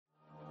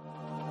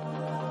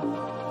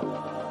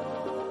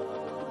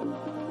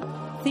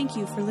Thank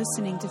you for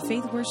listening to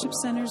Faith Worship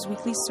Center's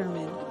weekly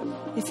sermon.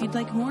 If you'd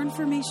like more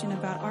information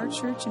about our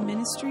church and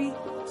ministry,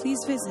 please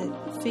visit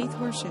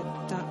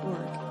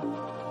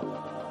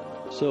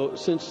faithworship.org. So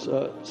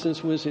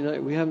since Wednesday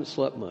night, we haven't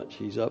slept much.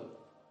 He's up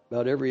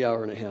about every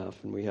hour and a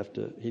half, and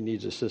he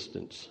needs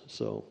assistance.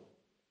 So,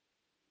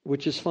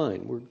 which is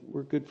fine.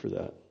 We're good for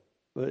that.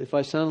 But if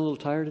I sound a little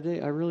tired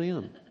today, I really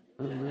am.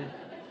 I don't know.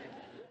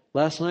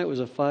 Last night was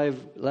a 5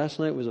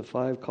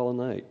 call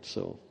night.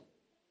 So.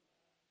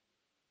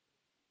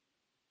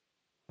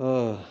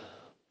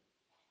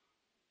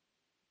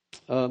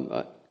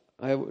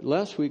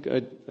 Last week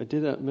I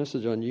did that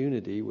message on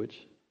unity,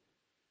 which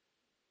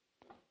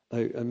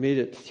I made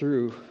it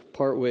through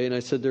part way, and I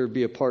said there would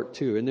be a part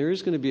 2, and there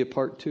is going to be a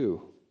part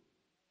 2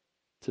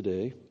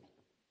 today.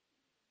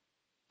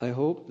 I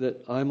hope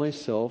that I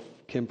myself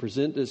can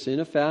present this in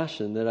a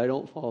fashion that I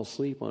don't fall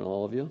asleep on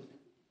all of you,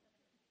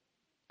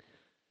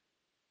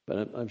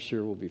 but I'm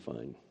sure we'll be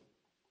fine.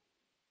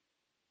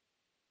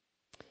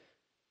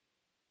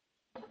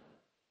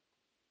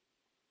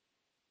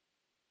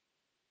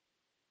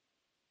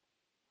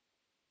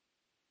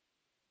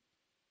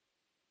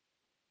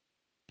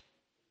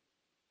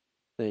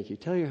 Thank you.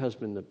 Tell your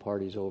husband the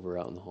party's over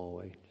out in the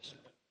hallway. Just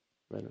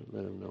let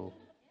him know.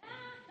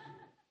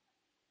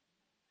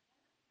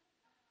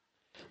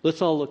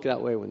 Let's all look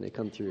that way when they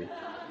come through.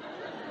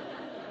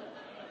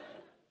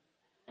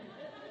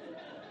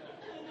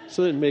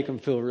 So it'd make them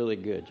feel really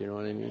good, you know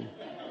what I mean?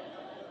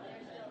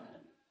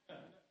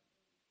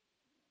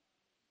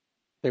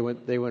 They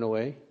went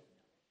away?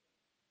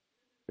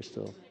 They're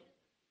still.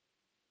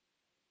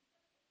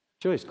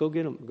 Joyce, go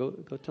get them. Go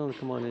tell them to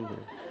come on in here.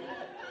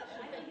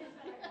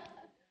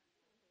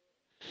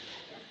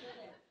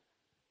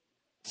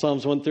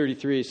 Psalms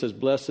 133 says,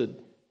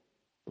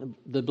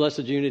 the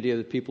blessed unity of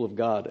the people of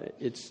God.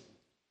 It's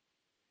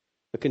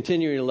a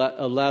continuing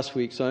of last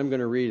week, so I'm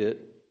going to read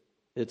it.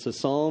 It's a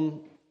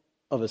psalm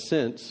of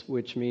ascents,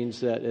 which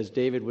means that as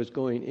David was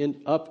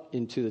going up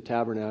into the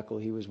tabernacle,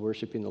 he was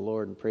worshiping the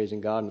Lord and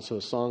praising God. And so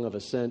a song of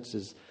ascents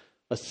is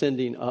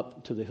ascending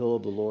up to the hill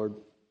of the Lord.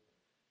 And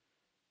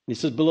he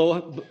says,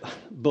 behold.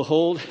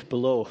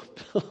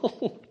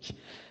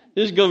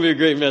 This is going to be a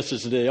great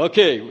message today.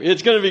 Okay,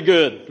 it's going to be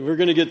good. We're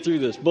going to get through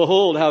this.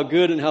 Behold, how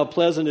good and how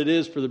pleasant it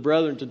is for the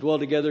brethren to dwell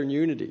together in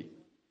unity.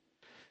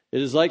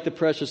 It is like the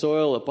precious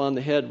oil upon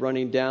the head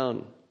running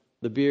down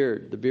the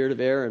beard of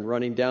Aaron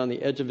running down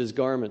the edge of his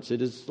garments.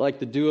 It is like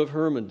the dew of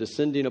Hermon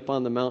descending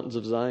upon the mountains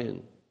of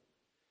Zion.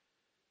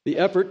 The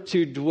effort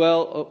to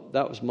dwell... Oh,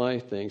 that was my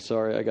thing.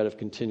 Sorry, I got to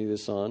continue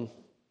this on.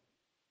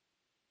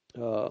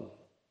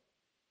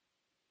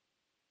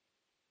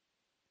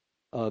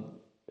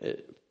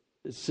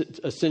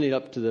 Ascending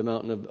up to the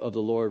mountain of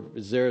the Lord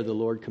is there the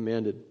Lord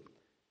commanded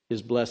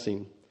his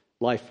blessing,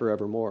 life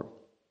forevermore.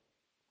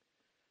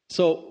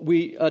 So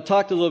we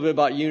talked a little bit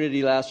about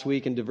unity last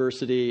week and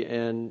diversity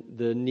and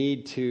the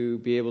need to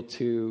be able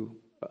to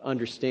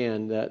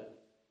understand that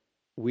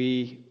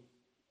we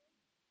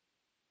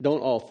don't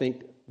all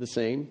think the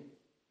same,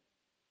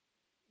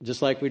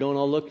 just like we don't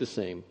all look the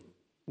same.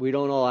 We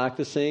don't all act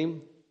the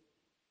same.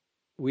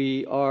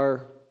 We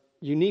are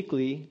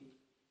uniquely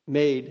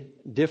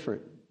made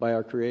different by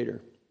our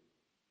Creator.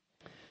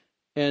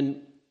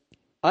 And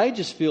I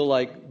just feel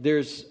like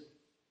there's,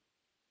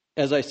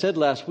 as I said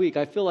last week,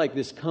 I feel like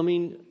this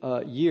coming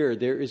year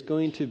there is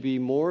going to be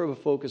more of a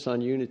focus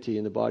on unity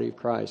in the body of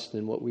Christ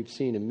than what we've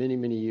seen in many,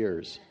 many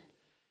years.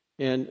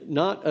 And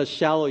not a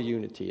shallow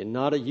unity, and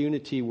not a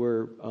unity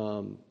where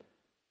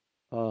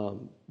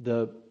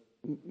the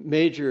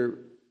major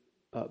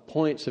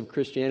points of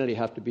Christianity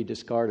have to be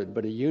discarded,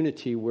 but a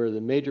unity where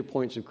the major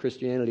points of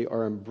Christianity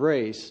are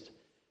embraced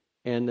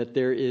and that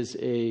there is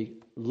a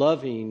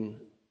loving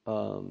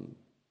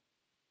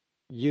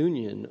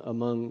union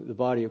among the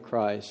body of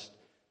Christ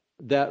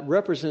that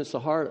represents the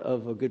heart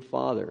of a good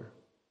father,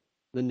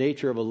 the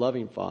nature of a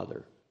loving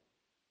father,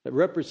 that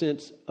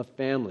represents a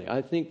family.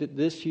 I think that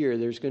this year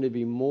there's going to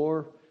be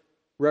more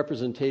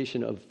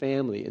representation of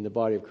family in the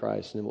body of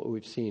Christ than what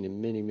we've seen in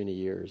many, many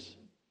years.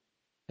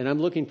 And I'm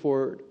looking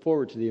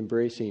forward to the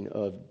embracing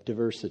of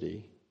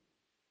diversity,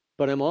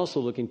 but I'm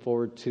also looking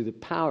forward to the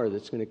power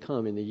that's going to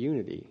come in the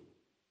unity.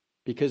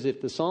 Because if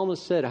the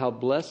psalmist said how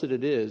blessed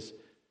it is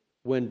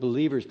when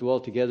believers dwell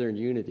together in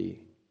unity,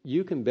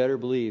 you can better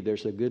believe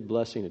there's a good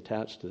blessing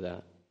attached to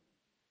that.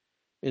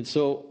 And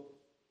so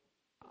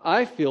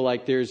I feel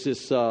like there's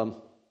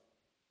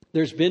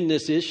been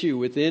this issue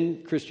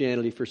within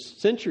Christianity for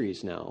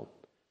centuries now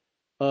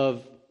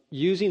of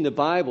using the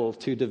Bible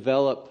to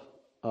develop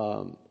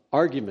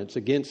arguments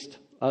against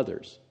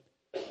others.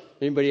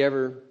 Anybody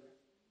ever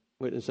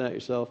witnessed that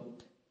yourself?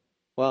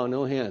 Wow,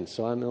 no hands.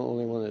 So I'm the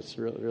only one that's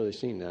really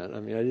seen that. I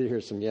mean, I did hear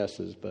some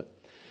yeses, but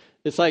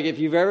it's like if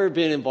you've ever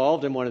been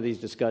involved in one of these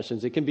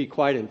discussions, it can be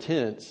quite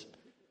intense,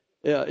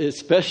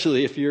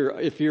 especially if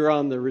you're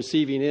on the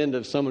receiving end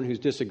of someone who's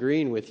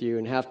disagreeing with you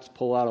and have to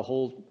pull out a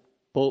whole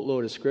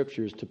boatload of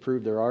scriptures to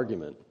prove their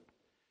argument.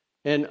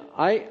 And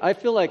I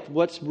feel like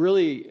what's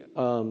really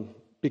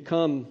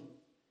become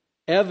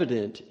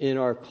evident in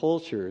our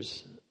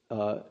cultures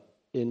in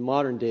a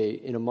modern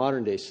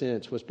day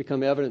sense, what's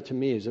become evident to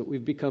me is that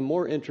we've become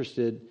more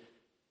interested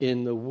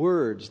in the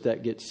words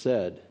that get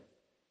said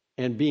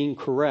and being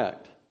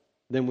correct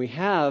than we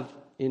have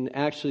in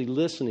actually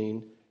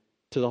listening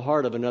to the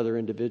heart of another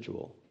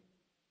individual.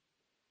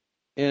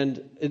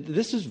 And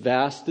this is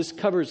vast. This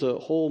covers a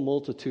whole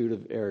multitude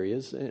of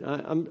areas.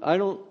 And I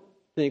don't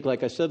think,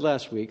 like I said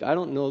last week, I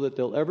don't know that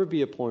there'll ever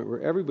be a point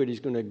where everybody's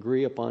going to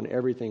agree upon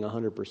everything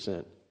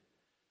 100%.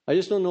 I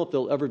just don't know if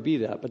there'll ever be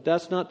that. But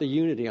that's not the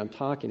unity I'm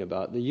talking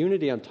about. The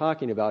unity I'm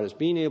talking about is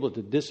being able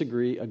to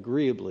disagree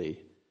agreeably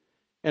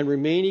and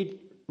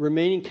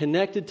remaining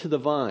connected to the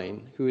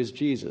vine, who is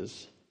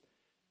Jesus,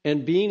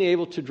 and being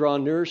able to draw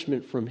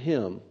nourishment from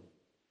Him,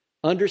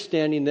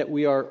 understanding that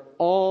we are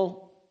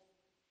all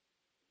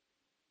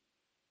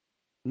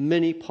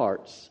many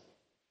parts,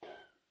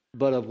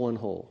 but of one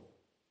whole.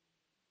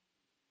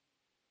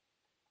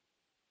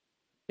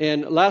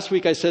 And last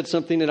week I said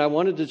something, and I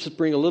wanted to just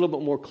bring a little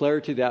bit more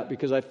clarity to that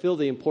because I feel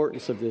the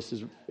importance of this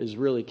is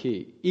really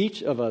key.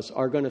 Each of us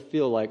are going to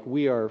feel like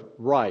we are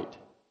right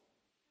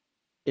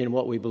in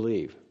what we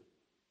believe.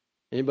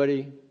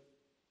 Anybody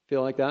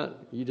feel like that?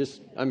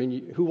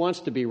 Who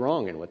wants to be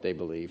wrong in what they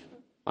believe?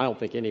 I don't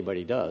think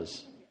anybody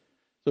does.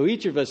 So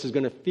each of us is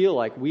going to feel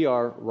like we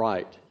are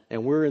right,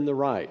 and we're in the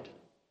right.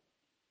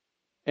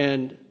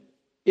 And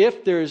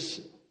if there's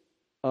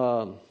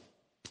a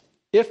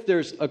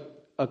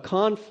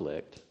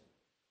conflict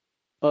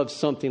of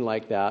something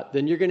like that,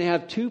 then you're going to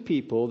have two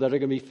people that are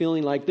going to be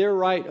feeling like they're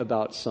right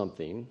about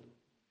something,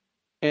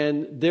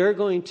 and they're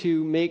going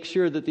to make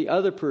sure that the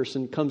other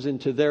person comes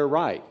into their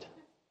right.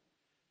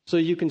 So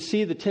you can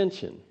see the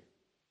tension.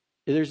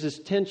 There's this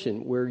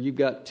tension where you've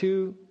got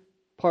two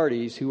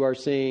parties who are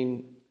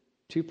saying,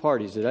 two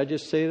parties. Did I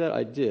just say that?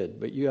 I did.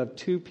 But you have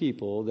two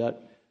people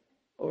that,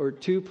 or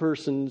two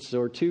persons,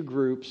 or two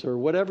groups, or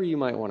whatever you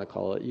might want to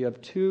call it. You have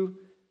two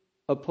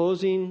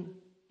opposing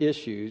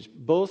issues,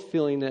 both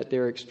feeling that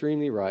they're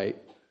extremely right.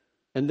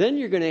 And then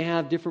you're going to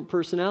have different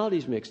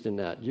personalities mixed in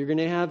that. You're going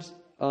to have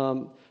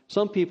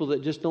some people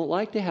that just don't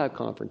like to have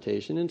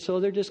confrontation, and so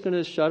they're just going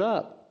to shut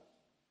up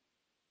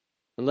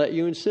and let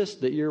you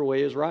insist that your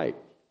way is right.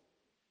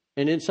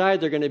 And inside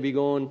they're going to be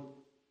going,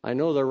 I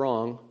know they're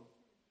wrong,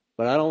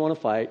 but I don't want to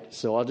fight,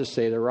 so I'll just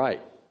say they're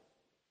right.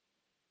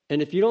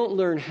 And if you don't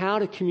learn how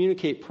to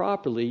communicate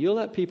properly, you'll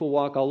let people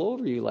walk all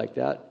over you like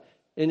that.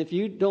 And if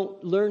you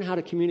don't learn how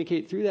to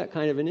communicate through that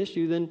kind of an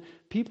issue, then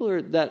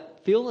people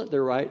that feel that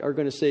they're right are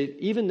going to say,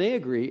 even they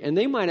agree, and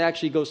they might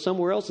actually go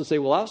somewhere else and say,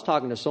 well, I was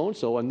talking to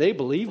so-and-so, and they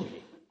believe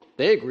me.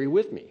 They agree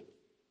with me.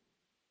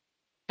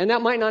 And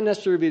that might not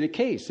necessarily be the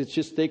case. It's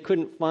just they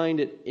couldn't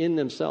find it in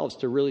themselves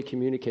to really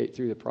communicate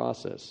through the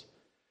process.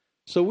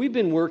 So we've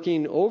been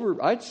working over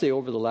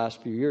the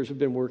last few years, we've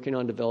been working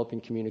on developing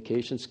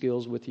communication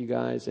skills with you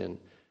guys and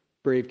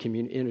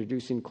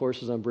introducing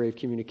courses on brave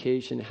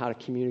communication, how to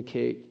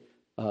communicate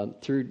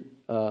through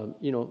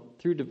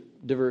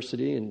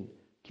diversity and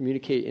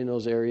communicate in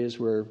those areas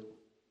where,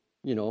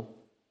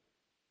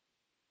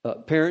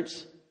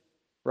 parents,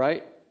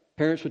 right?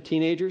 Parents with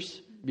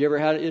teenagers. Have you ever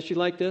had an issue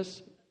like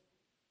this?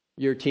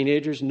 Your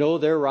teenagers know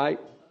they're right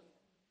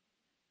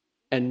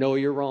and know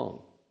you're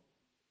wrong.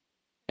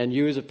 And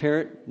you as a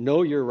parent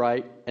know you're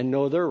right and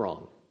know they're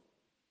wrong.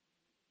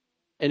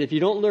 And if you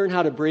don't learn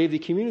how to bravely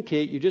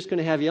communicate, you're just going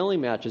to have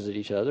yelling matches at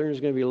each other, and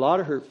there's going to be a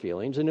lot of hurt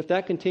feelings. And if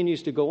that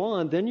continues to go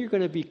on, then you're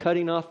going to be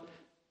cutting off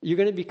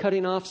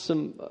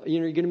some,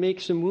 you're going to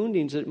make some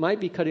woundings that might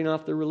be cutting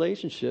off the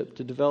relationship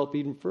to develop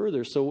even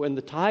further. So when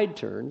the tide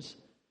turns,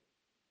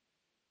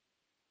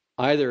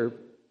 either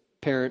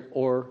parent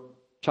or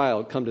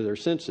child come to their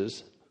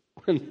senses,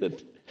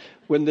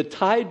 when the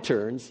tide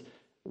turns,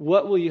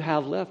 what will you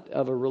have left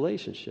of a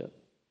relationship?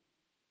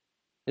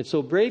 And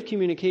so brave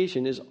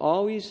communication is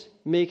always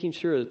making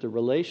sure that the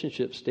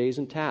relationship stays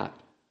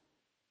intact.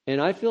 And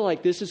I feel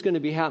like this is going to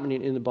be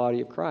happening in the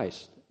body of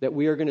Christ, that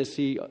we are going to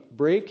see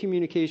brave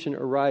communication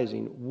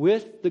arising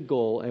with the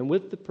goal and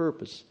with the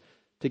purpose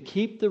to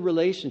keep the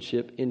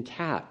relationship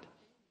intact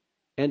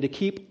and to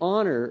keep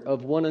honor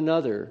of one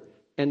another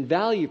and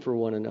value for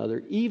one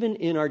another, even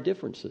in our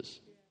differences.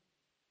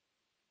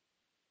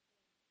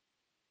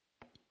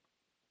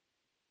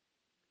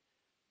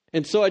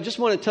 And so I just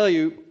want to tell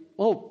you,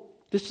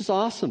 this is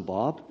awesome,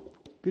 Bob.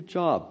 Good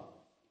job.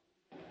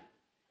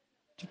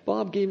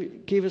 Bob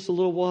gave us a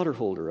little water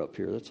holder up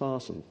here. That's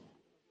awesome.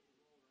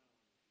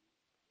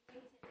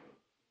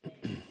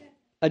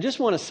 I just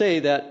want to say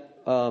that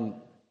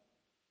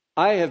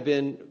I have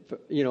been,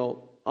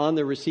 on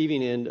the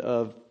receiving end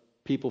of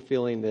people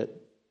feeling that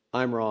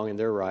I'm wrong and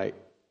they're right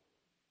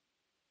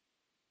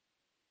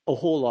a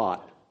whole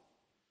lot.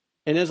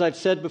 And as I've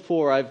said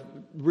before, I've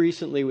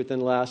recently, within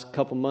the last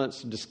couple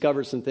months,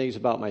 discovered some things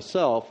about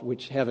myself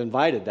which have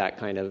invited that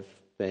kind of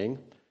thing.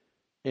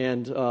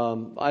 And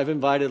I've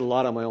invited a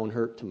lot of my own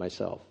hurt to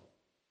myself,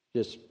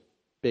 just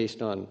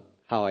based on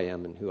how I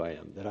am and who I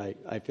am, that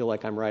I feel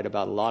like I'm right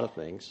about a lot of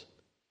things.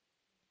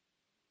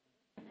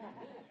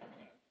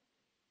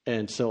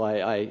 And so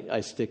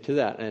I stick to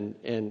that. And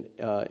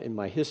in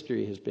my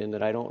history has been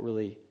that I don't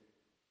really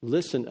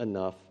listen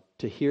enough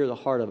to hear the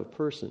heart of a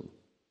person,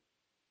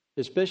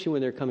 especially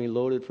when they're coming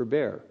loaded for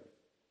bear.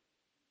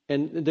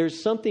 And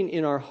there's something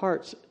in our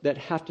hearts that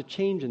have to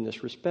change in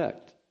this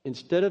respect.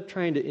 Instead of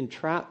trying to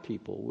entrap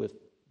people with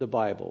the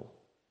Bible,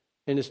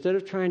 and instead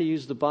of trying to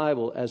use the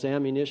Bible as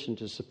ammunition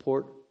to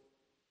support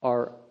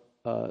our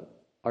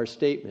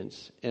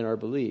statements and our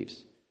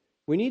beliefs,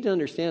 we need to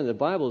understand the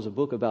Bible is a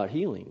book about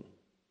healing.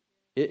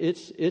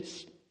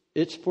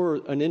 It's for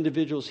an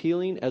individual's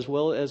healing as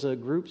well as a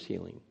group's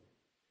healing.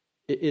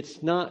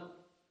 It's not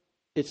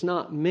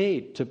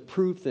made to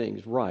prove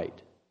things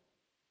right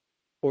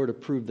or to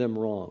prove them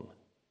wrong.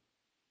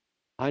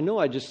 I know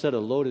I just said a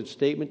loaded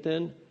statement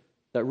then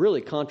that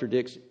really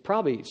contradicts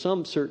probably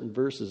some certain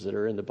verses that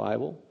are in the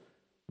Bible,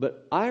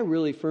 but I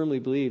really firmly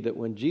believe that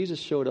when Jesus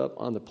showed up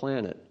on the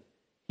planet,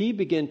 he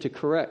began to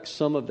correct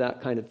some of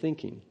that kind of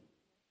thinking.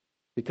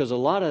 Because a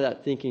lot of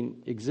that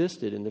thinking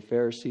existed in the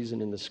Pharisees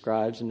and in the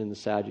scribes and in the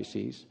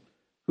Sadducees,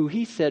 who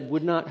he said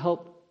would not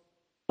help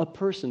a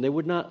person. They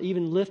would not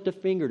even lift a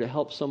finger to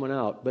help someone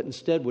out, but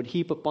instead would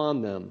heap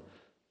upon them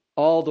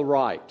all the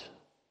right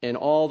and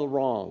all the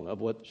wrong of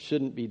what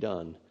shouldn't be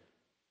done.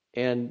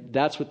 And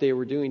that's what they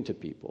were doing to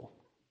people.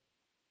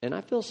 And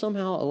I feel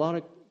somehow a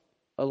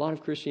lot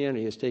of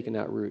Christianity has taken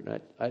that route, and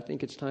I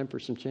think it's time for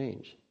some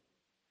change.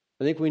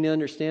 I think we need to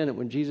understand that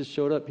when Jesus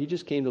showed up, he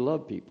just came to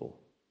love people.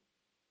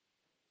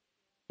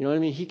 You know what I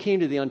mean? He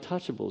came to the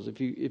untouchables,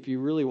 if you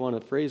really want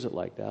to phrase it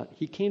like that.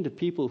 He came to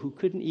people who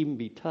couldn't even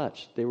be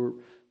touched.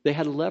 They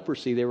had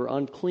leprosy. They were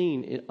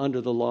unclean under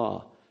the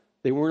law.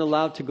 They weren't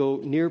allowed to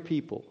go near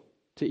people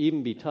to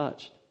even be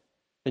touched.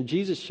 And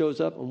Jesus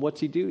shows up, and what's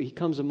he do? He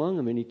comes among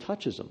them and he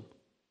touches them.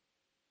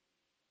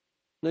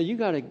 Now you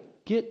got to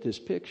get this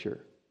picture.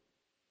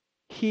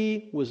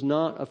 He was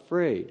not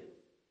afraid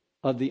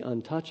of the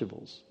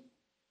untouchables.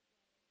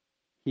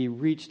 He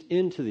reached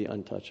into the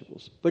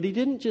untouchables. But he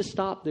didn't just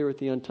stop there with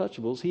the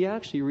untouchables. He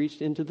actually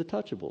reached into the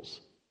touchables.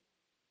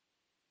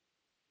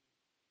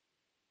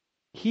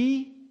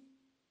 He,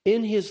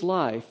 in his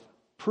life,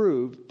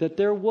 proved that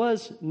there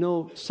was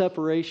no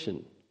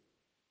separation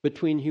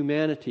between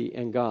humanity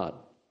and God.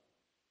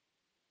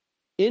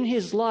 In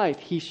his life,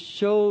 he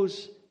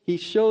shows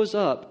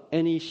up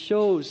and he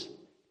shows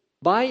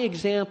by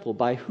example,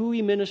 by who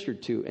he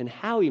ministered to and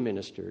how he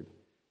ministered,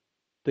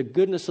 the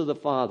goodness of the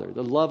Father,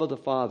 the love of the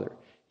Father.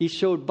 He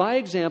showed by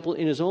example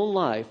in his own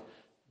life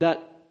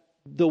that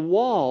the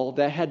wall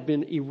that had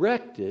been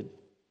erected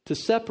to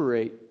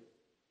separate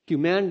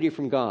humanity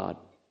from God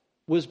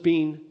was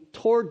being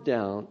torn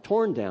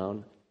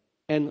down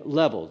and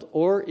leveled.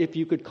 Or if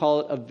you could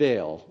call it a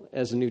veil,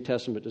 as the New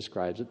Testament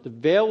describes it. The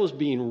veil was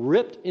being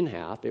ripped in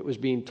half. It was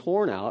being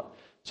torn out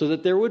so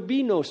that there would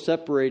be no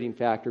separating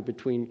factor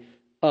between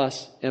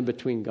us and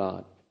between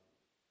God.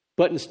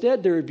 But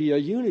instead there would be a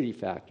unity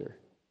factor.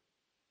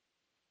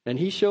 And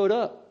he showed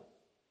up.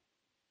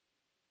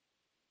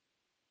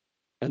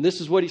 And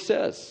this is what he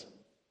says.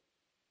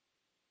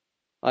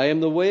 I am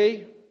the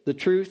way, the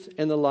truth,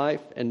 and the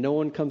life, and no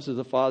one comes to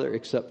the Father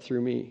except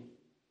through me.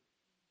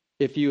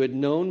 If you had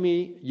known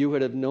me, you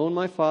would have known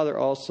my Father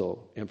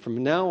also. And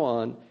from now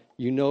on,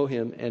 you know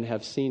him and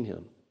have seen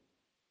him.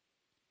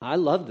 I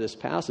love this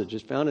passage.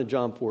 It's found in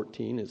John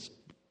 14. It's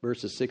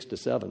verses 6 to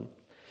 7.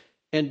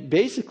 And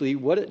basically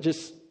what it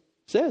just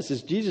says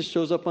is Jesus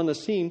shows up on the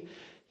scene,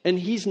 and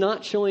he's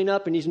not showing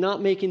up and he's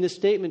not making this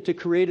statement to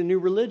create a new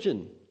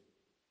religion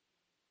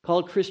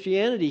called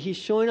Christianity. He's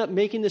showing up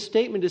making this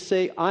statement to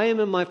say, I am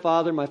in my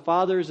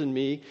Father is in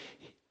me,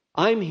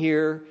 I'm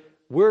here,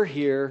 we're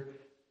here,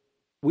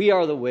 we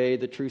are the way,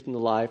 the truth, and the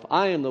life,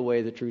 I am the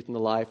way, the truth, and the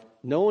life.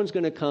 No one's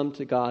going to come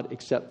to God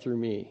except through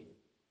me.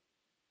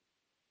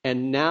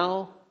 And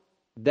now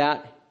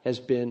that has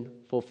been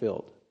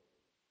fulfilled.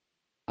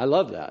 I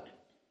love that.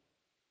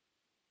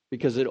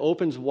 Because it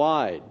opens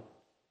wide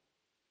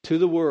to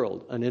the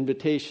world an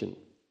invitation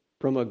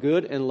from a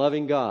good and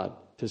loving God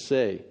to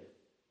say,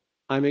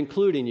 I'm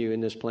including you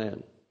in this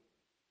plan.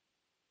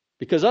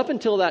 Because up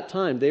until that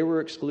time, they were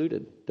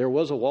excluded. There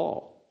was a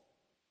wall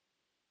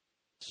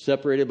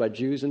separated by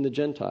Jews and the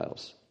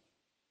Gentiles.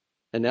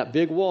 And that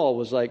big wall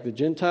was like the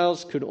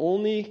Gentiles could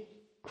only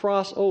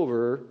cross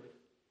over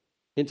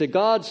into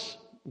God's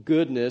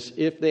goodness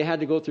if they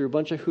had to go through a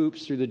bunch of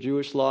hoops through the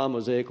Jewish law,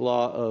 Mosaic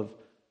law of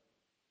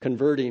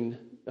converting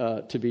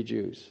to be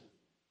Jews.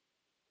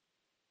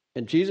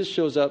 And Jesus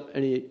shows up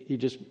and he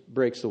just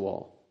breaks the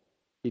wall.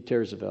 He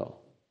tears the veil.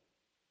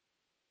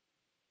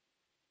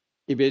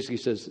 He basically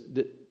says,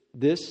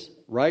 this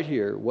right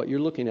here, what you're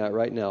looking at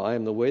right now, I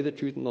am the way, the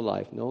truth, and the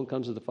life. No one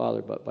comes to the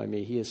Father but by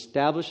me. He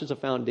establishes a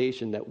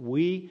foundation that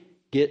we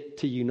get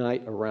to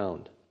unite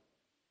around.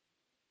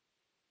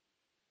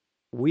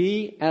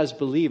 We as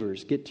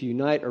believers get to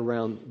unite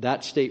around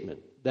that statement.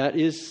 That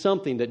is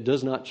something that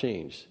does not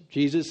change.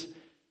 Jesus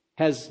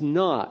has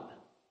not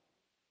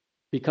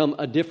become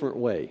a different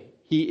way.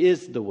 He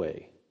is the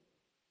way.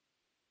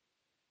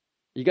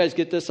 You guys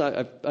get this?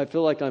 I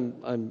feel like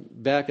I'm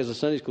back as a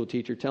Sunday school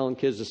teacher telling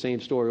kids the same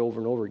story over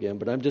and over again,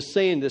 but I'm just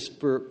saying this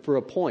for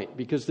a point,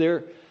 because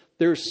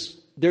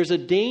there's a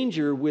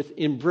danger with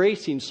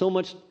embracing so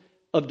much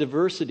of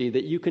diversity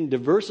that you can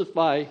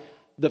diversify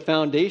the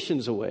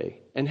foundations away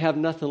and have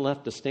nothing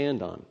left to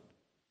stand on.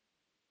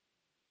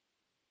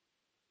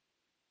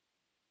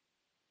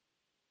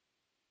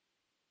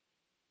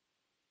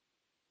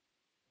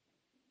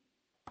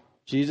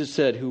 Jesus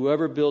said,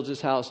 whoever builds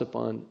his house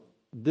upon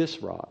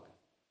this rock,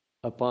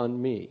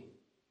 upon me,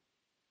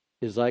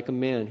 is like a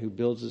man who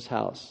builds his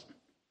house,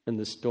 and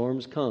the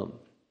storms come.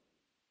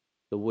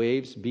 The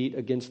waves beat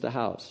against the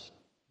house,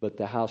 but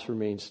the house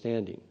remains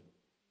standing.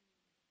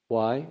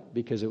 Why?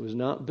 Because it was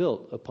not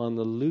built upon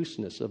the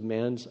looseness of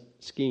man's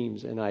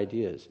schemes and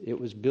ideas. It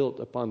was built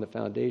upon the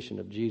foundation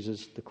of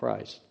Jesus the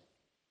Christ.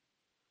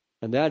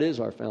 And that is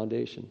our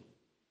foundation.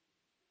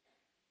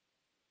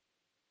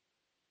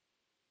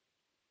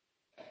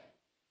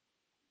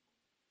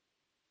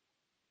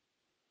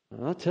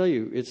 I'll tell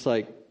you, it's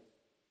like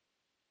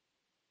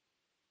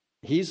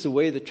he's the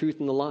way, the truth,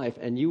 and the life.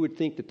 And you would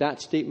think that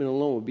that statement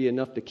alone would be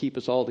enough to keep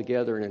us all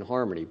together and in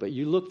harmony. But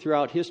you look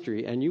throughout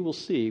history and you will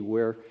see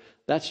where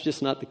that's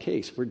just not the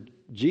case. Where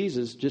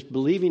Jesus, just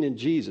believing in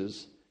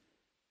Jesus,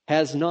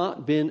 has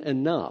not been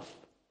enough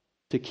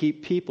to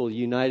keep people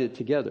united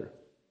together.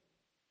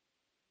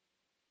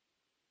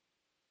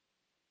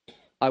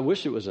 I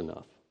wish it was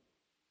enough.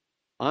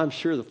 I'm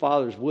sure the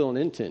Father's will and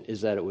intent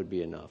is that it would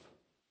be enough.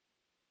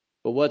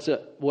 But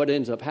what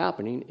ends up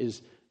happening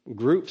is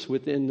groups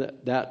within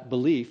that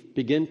belief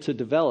begin to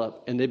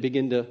develop, and they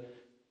begin to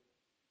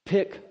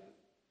pick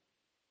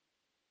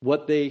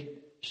what they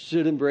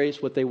should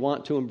embrace, what they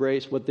want to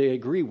embrace, what they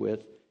agree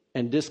with,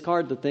 and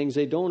discard the things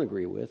they don't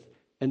agree with.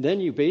 And then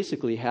you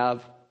basically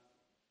have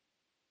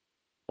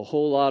a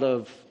whole lot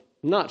of,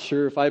 I'm not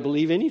sure if I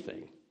believe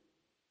anything.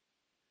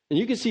 And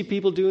you can see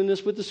people doing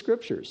this with the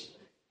scriptures.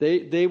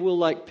 They will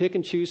like pick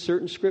and choose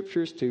certain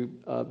scriptures to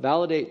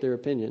validate their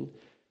opinion,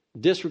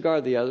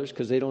 disregard the others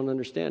because they don't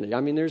understand it. I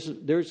mean,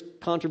 there's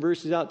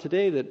controversies out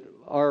today that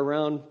are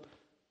around.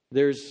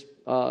 There's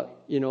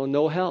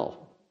no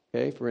hell.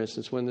 Okay, for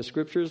instance, when the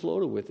scripture is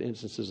loaded with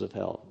instances of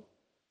hell.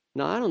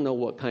 Now, I don't know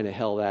what kind of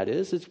hell that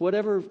is. It's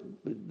whatever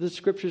the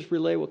scriptures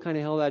relay what kind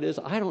of hell that is.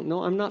 I don't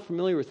know. I'm not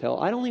familiar with hell.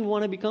 I don't even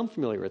want to become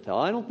familiar with hell.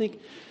 I don't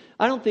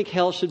think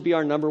hell should be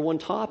our number one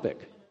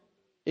topic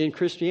in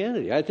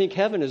Christianity. I think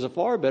heaven is a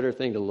far better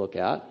thing to look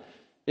at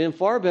and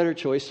far better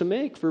choice to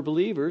make for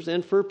believers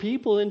and for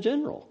people in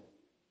general.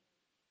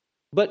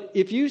 But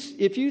if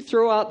you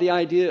throw out the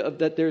idea of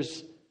that there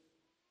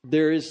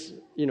is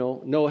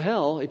no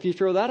hell, if you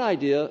throw that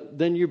idea,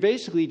 then you're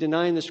basically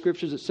denying the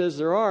scriptures that says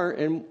there are.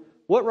 And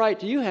what right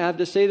do you have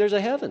to say there's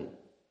a heaven?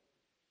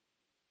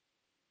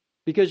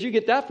 Because you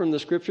get that from the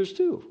scriptures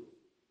too.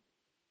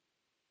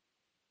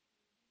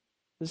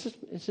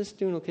 Is this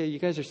doing okay? You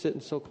guys are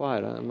sitting so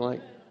quiet. I'm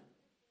like,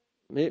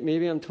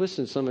 maybe I'm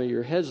twisting some of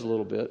your heads a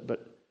little bit,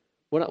 but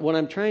what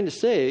I'm trying to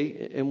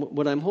say, and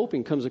what I'm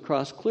hoping comes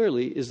across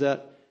clearly, is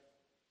that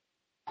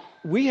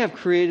we have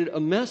created a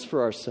mess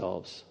for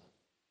ourselves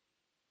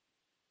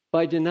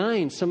by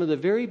denying some of the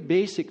very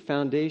basic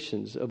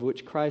foundations of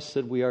which Christ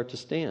said we are to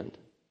stand.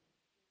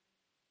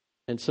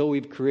 And so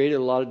we've created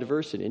a lot of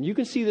diversity. And you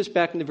can see this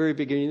back in the very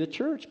beginning of the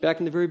church. Back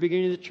in the very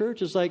beginning of the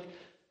church, it's like,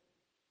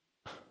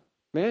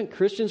 man,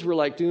 Christians were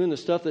like doing the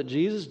stuff that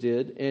Jesus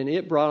did, and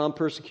it brought on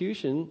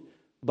persecution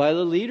by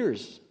the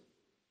leaders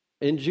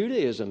in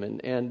Judaism.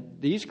 And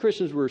these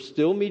Christians were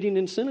still meeting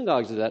in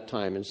synagogues at that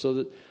time. And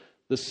so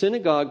the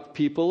synagogue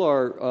people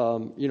are,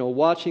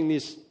 watching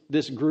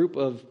this group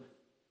of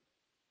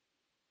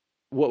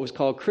what was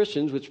called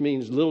Christians, which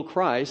means little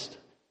Christ,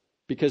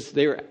 because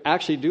they were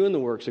actually doing the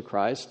works of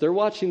Christ. They're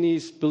watching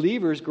these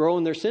believers grow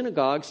in their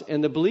synagogues,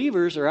 and the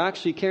believers are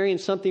actually carrying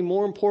something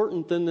more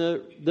important than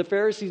the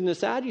Pharisees and the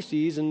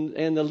Sadducees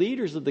and the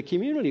leaders of the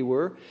community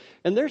were.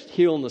 And they're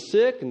healing the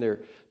sick, and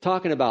they're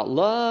talking about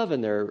love,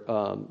 and they're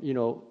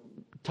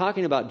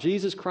talking about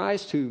Jesus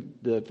Christ, who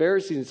the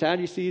Pharisees and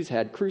Sadducees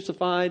had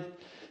crucified.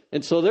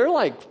 And so they're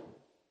like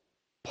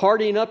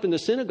partying up in the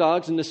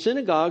synagogues, and the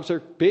synagogues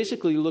are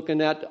basically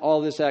looking at all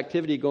this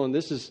activity going,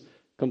 this is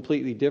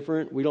completely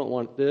different. We don't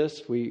want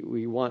this.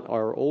 We want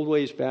our old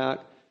ways back.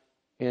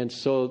 And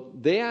so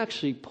they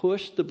actually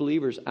pushed the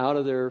believers out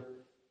of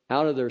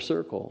their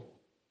circle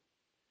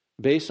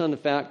based on the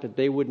fact that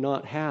they would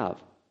not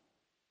have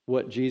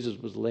what Jesus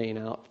was laying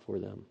out for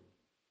them.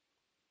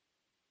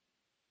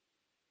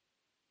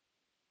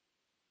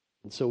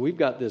 And so we've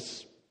got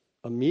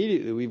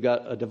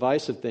a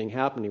divisive thing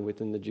happening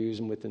within the Jews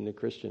and within the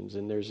Christians.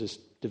 And there's this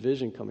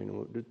division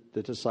coming,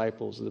 the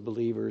disciples, the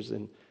believers,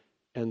 and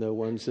the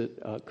ones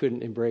that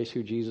couldn't embrace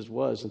who Jesus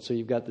was. And so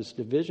you've got this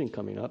division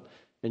coming up,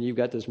 and you've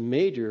got this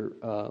major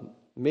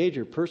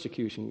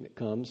persecution that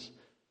comes.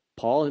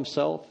 Paul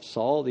himself,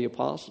 Paul the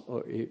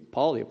apostle,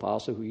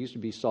 who used to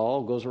be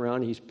Saul, goes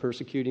around, he's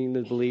persecuting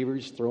the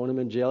believers, throwing them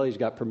in jail. He's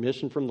got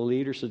permission from the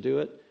leaders to do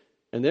it.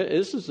 And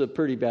this is a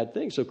pretty bad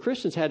thing. So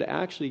Christians had to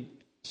actually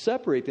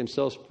separate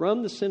themselves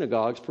from the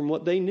synagogues, from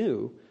what they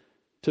knew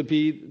to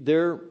be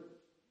their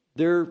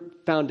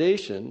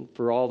foundation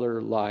for all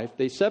their life.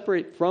 They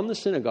separate from the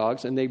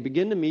synagogues and they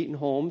begin to meet in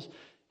homes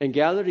and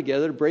gather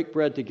together, to break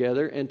bread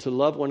together, and to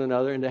love one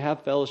another, and to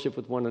have fellowship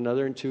with one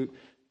another, and to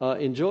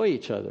enjoy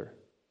each other.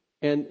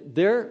 And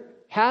they're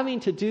having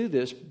to do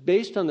this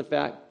based on the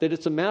fact that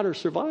it's a matter of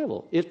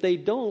survival. If they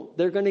don't,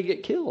 they're going to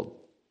get killed.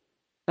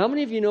 How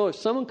many of you know if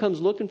someone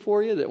comes looking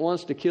for you that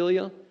wants to kill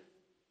you,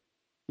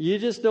 you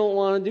just don't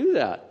want to do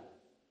that?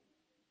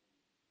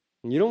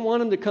 You don't want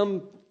them to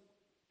come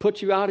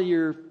put you out of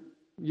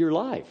your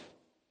life.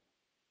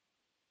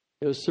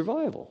 It was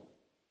survival.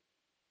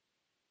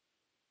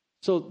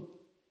 So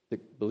the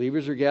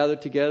believers are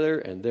gathered together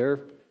and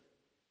they're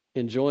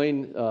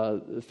enjoying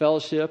the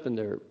fellowship and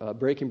they're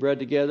breaking bread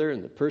together,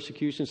 and the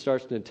persecution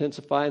starts to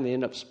intensify and they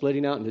end up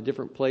splitting out into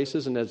different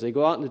places. And as they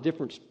go out into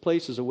different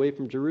places away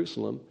from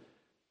Jerusalem,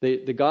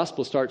 the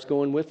gospel starts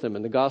going with them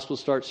and the gospel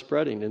starts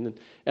spreading. And then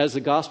as the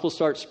gospel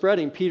starts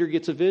spreading, Peter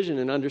gets a vision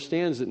and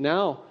understands that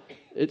now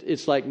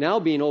it's like now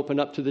being opened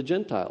up to the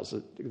Gentiles.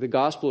 The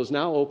gospel is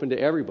now open to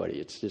everybody.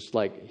 It's just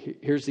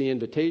like, here's the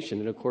invitation.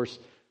 And of course,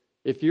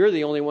 if you're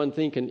the only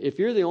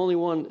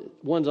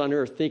ones on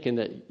earth thinking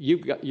that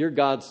you're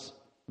God's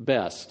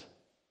best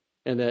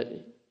and that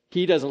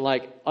he doesn't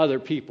like other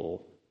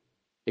people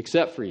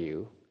except for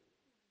you,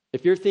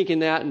 if you're thinking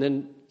that and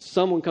then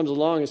someone comes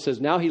along and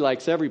says, now he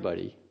likes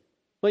everybody,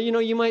 well,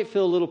 you might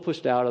feel a little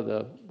pushed out of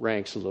the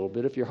ranks a little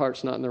bit if your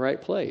heart's not in the right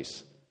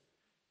place.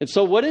 And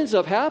so what ends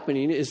up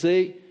happening is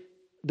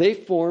they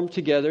form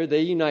together, they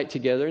unite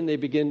together, and they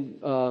begin,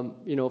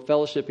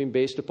 fellowshipping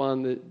based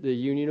upon the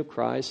union of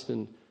Christ,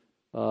 and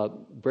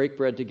break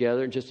bread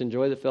together and just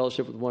enjoy the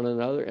fellowship with one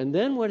another. And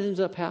then what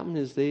ends up happening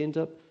is they end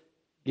up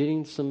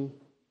getting some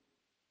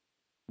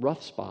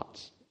rough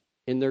spots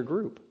in their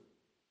group.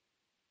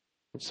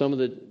 Some of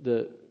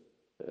the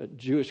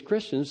Jewish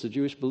Christians, the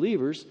Jewish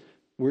believers,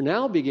 were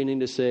now beginning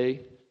to say,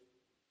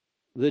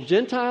 the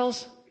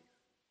Gentiles,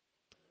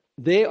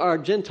 they are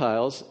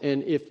Gentiles,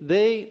 and if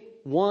they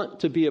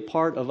want to be a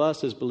part of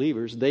us as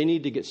believers, they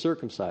need to get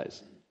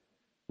circumcised.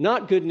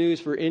 Not good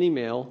news for any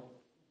male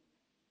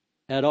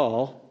at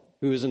all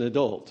who is an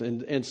adult.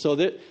 And so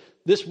that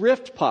this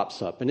rift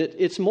pops up. And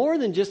it's more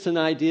than just an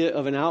idea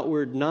of an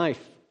outward knife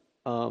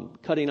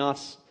cutting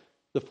off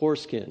the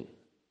foreskin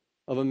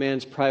of a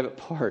man's private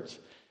parts.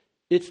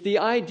 It's the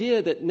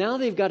idea that now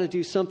they've got to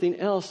do something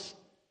else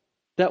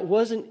that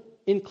wasn't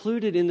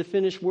included in the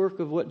finished work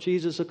of what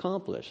Jesus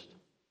accomplished.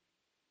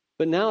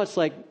 But now it's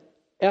like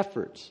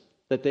efforts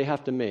that they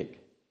have to make.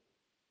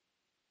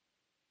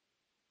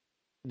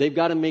 They've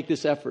got to make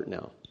this effort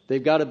now.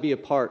 They've got to be a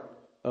part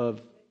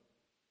of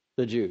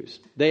the Jews.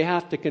 They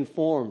have to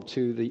conform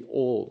to the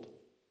old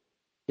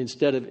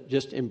instead of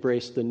just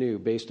embrace the new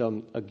based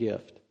on a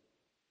gift.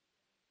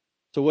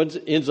 So what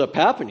ends up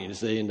happening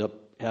is they end up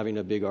having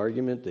a big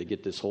argument. They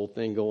get this whole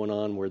thing going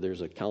on where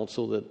there's a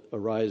council that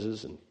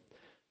arises, and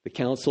the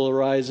council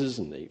arises,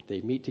 and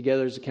they meet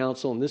together as a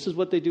council. And this is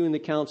what they do in the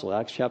council.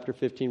 Acts chapter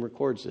 15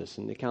 records this.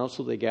 In the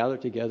council, they gather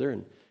together,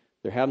 and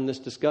they're having this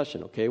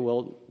discussion. Okay,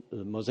 well,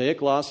 the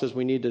Mosaic law says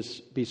we need to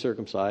be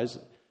circumcised.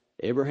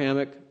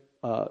 Abrahamic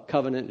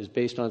covenant is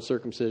based on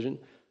circumcision.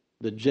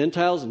 The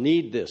Gentiles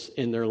need this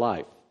in their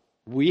life.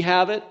 We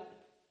have it.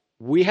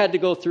 We had to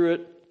go through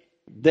it.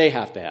 They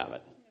have to have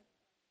it.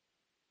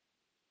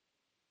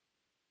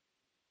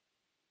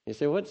 You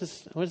say, what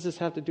does this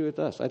have to do with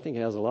us? I think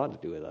it has a lot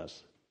to do with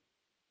us.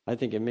 I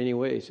think in many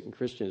ways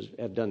Christians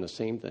have done the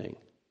same thing.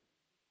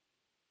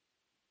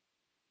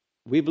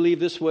 We believe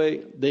this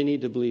way, they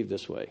need to believe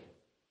this way.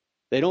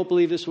 They don't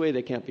believe this way,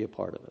 they can't be a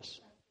part of us.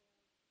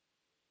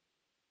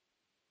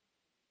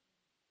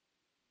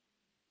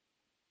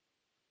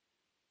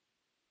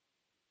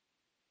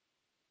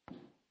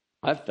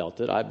 I've felt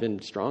it. I've been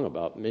strong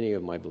about many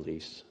of my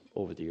beliefs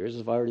over the years,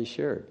 as I've already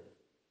shared.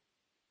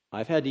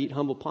 I've had to eat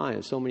humble pie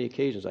on so many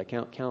occasions, I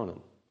can't count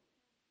them.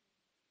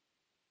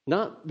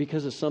 Not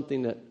because of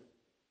something that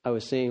I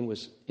was saying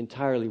was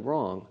entirely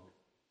wrong,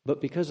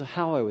 but because of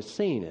how I was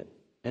saying it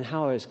and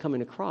how I was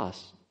coming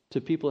across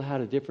to people who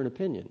had a different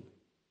opinion.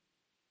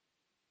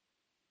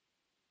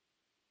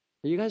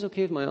 Are you guys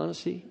okay with my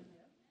honesty?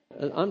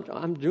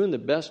 I'm doing the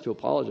best to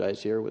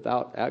apologize here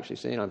without actually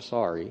saying I'm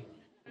sorry.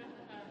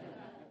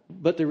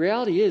 But the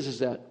reality is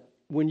that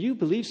when you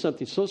believe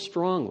something so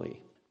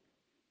strongly,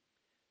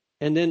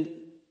 and then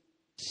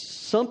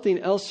something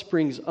else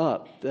springs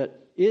up that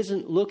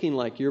isn't looking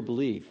like your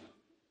belief,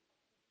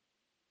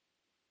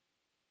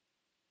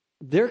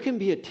 there can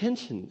be a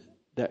tension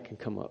that can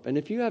come up. And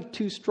if you have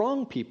two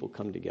strong people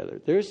come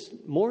together, there's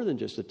more than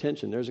just a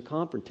tension. There's a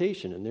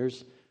confrontation, and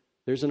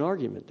there's an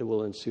argument that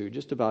will ensue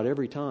just about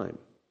every time.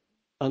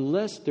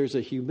 Unless there's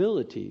a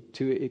humility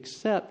to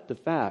accept the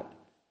fact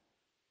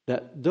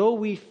that though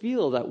we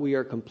feel that we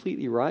are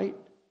completely right,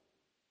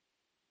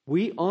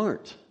 we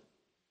aren't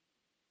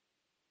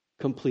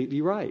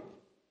completely right.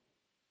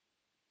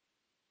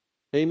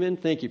 Amen.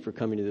 Thank you for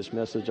coming to this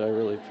message. I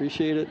really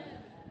appreciate it.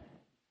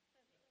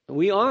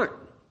 We aren't.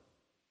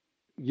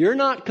 You're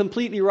not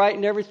completely right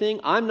in everything.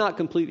 I'm not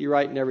completely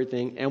right in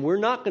everything. And we're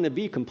not going to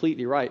be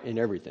completely right in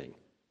everything.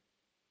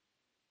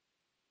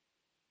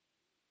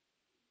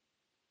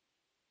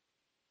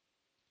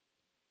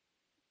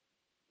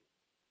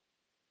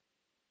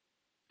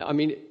 I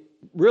mean,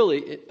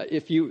 really,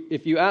 if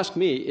you ask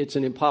me, it's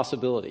an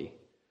impossibility.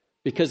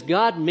 Because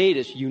God made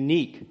us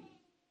unique.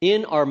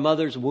 In our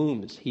mother's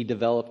wombs, He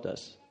developed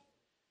us.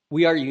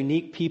 We are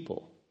unique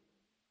people.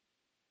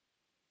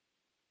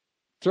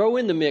 Throw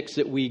in the mix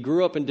that we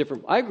grew up in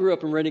different... I grew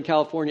up in Redding,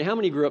 California. How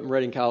many grew up in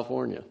Redding,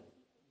 California?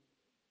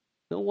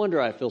 No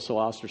wonder I feel so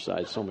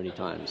ostracized so many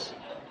times.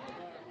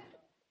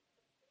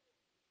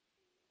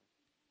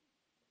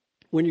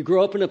 When you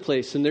grow up in a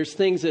place and there's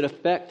things that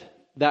affect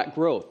that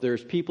growth,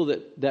 there's people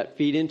that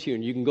feed into you,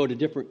 and you can go to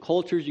different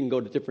cultures, you can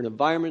go to different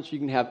environments, you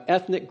can have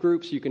ethnic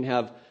groups, you can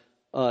have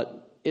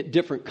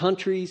different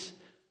countries.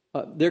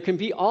 There can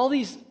be all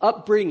these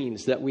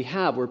upbringings that we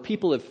have where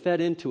people have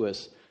fed into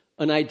us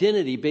an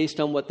identity based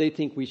on what they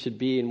think we should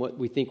be and what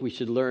we think we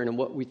should learn and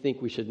what we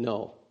think we should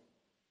know.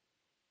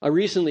 I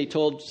recently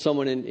told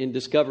someone in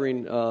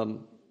discovering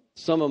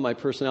some of my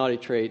personality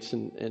traits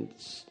and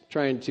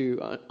trying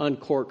to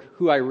uncork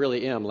who I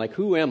really am. Like,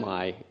 who am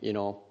I,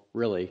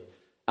 really?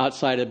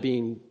 Outside of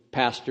being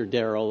Pastor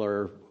Darrell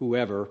or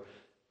whoever,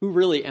 who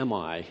really am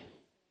I?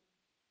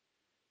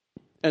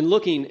 And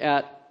looking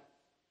at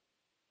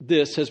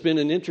this has been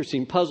an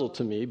interesting puzzle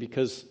to me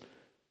because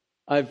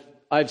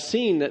I've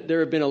seen that there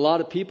have been a lot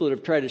of people that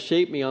have tried to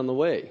shape me on the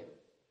way.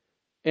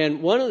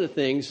 And one of the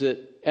things that,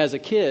 as a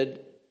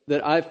kid,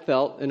 that I've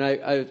felt, and I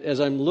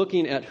as I'm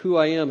looking at who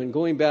I am and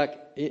going back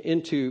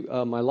into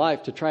my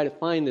life to try to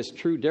find this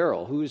true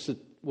Darrell, who's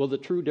the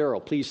true Darrell,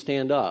 please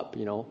stand up,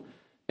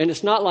 And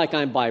it's not like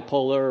I'm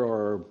bipolar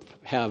or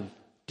have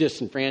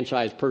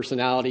disenfranchised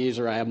personalities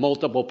or I have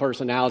multiple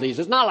personalities.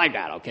 It's not like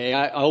that, okay?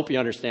 I hope you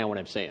understand what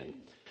I'm saying.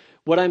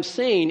 What I'm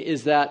saying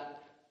is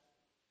that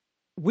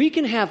we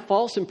can have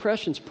false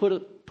impressions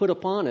put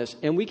upon us,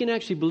 and we can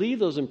actually believe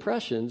those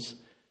impressions,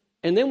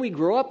 and then we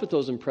grow up with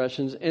those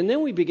impressions, and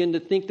then we begin to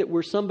think that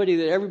we're somebody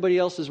that everybody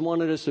else has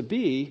wanted us to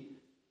be,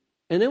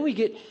 and then we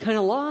get kind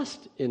of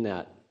lost in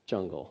that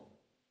jungle.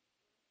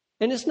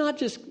 And it's not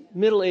just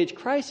middle-age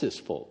crisis,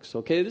 folks,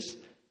 okay? This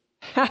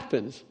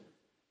happens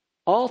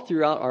all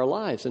throughout our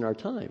lives and our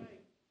time.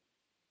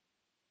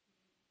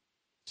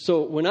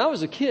 So when I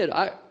was a kid,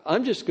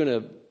 I'm just going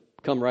to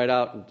come right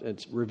out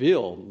and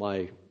reveal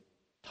my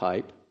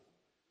type.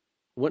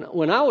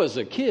 When I was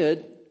a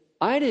kid,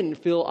 I didn't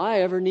feel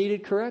I ever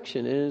needed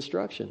correction and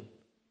instruction.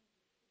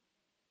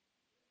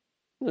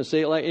 I'm going to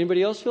say it like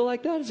anybody else feel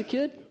like that as a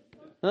kid?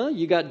 Huh?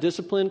 You got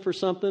disciplined for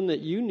something that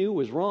you knew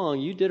was wrong.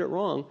 You did it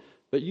wrong,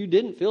 but you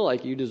didn't feel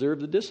like you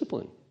deserved the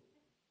discipline.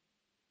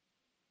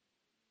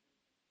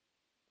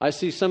 I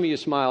see some of you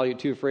smile. You're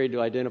too afraid to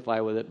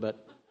identify with it,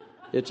 but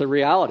it's a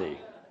reality.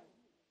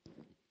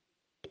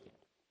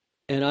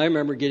 And I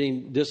remember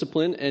getting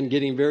disciplined and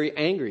getting very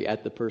angry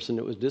at the person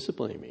that was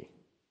disciplining me.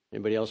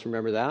 Anybody else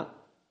remember that?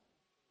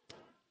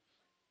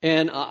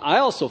 And I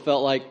also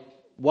felt like,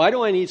 why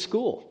do I need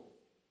school?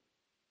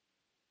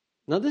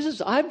 Now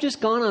I've just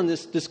gone on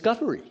this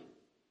discovery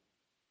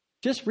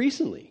just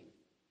recently.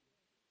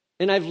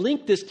 And I've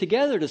linked this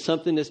together to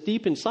something that's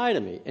deep inside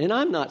of me. And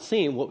I'm not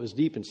saying what was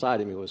deep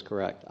inside of me was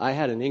correct. I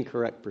had an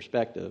incorrect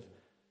perspective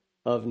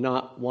of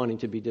not wanting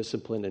to be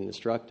disciplined and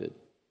instructed.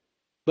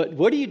 But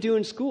what do you do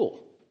in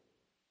school?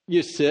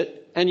 You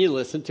sit and you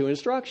listen to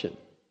instruction.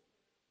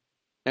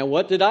 And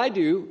what did I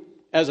do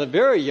as a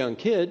very young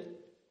kid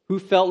who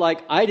felt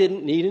like I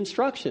didn't need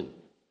instruction?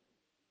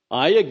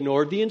 I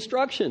ignored the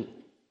instruction.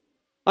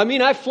 I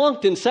mean, I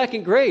flunked in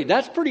second grade.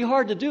 That's pretty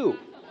hard to do.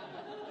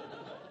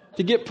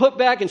 To get put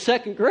back in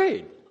second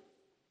grade.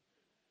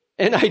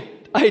 And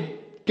I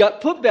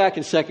got put back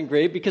in second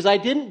grade because I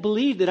didn't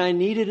believe that I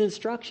needed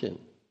instruction.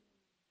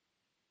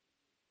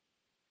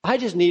 I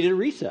just needed a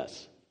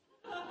recess.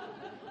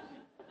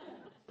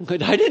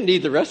 But I didn't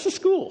need the rest of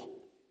school.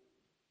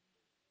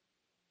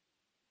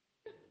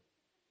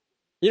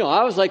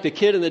 I was like the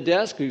kid in the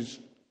desk who's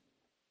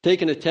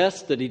taking a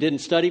test that he didn't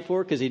study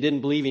for because he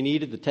didn't believe he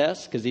needed the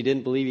test, because he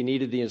didn't believe he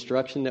needed the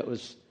instruction that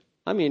was...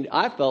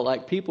 I felt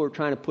like people were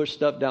trying to push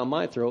stuff down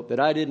my throat that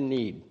I didn't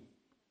need.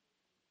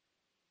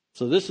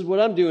 So this is what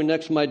I'm doing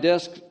next to my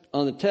desk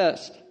on the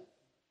test.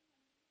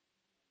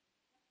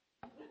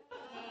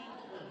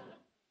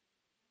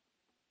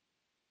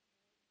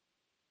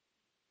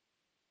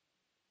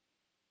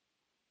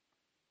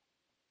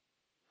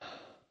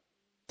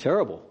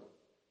 Terrible.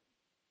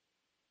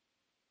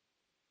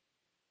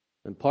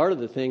 And part of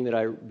the thing that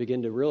I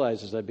begin to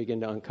realize as I begin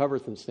to uncover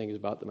some things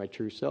about my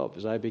true self,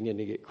 as I begin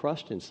to get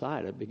crushed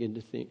inside, I begin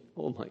to think,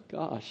 oh my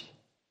gosh,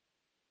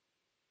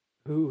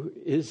 who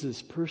is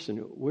this person?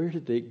 Where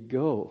did they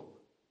go?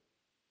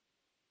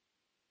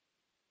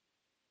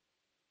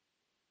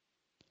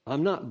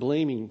 I'm not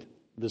blaming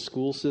the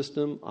school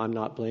system. I'm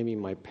not blaming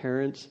my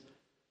parents.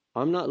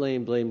 I'm not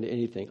laying blame to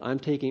anything. I'm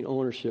taking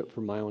ownership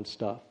for my own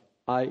stuff.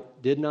 I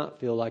did not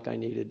feel like I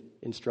needed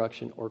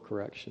instruction or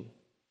correction.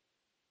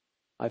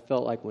 I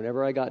felt like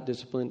whenever I got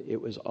disciplined, it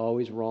was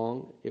always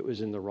wrong. It was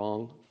in the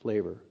wrong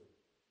flavor.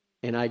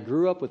 And I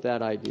grew up with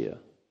that idea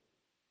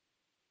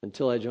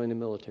until I joined the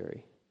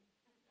military.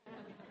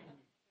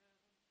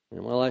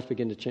 And my life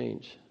began to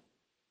change.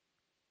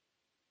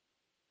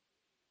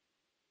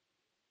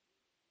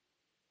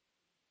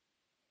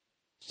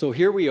 So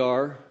here we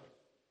are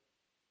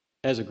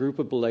as a group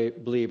of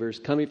believers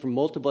coming from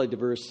multiple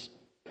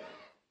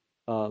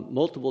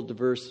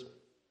diverse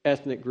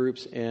ethnic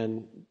groups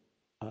and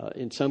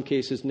in some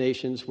cases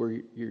nations where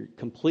you're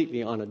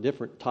completely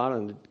taught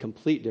on a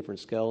complete different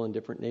scale in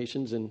different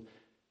nations. And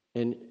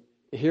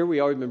here we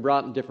are, we've been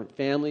brought in different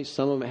families.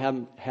 Some of them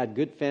haven't had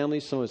good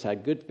families. Some of us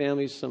had good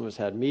families. Some of us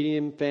had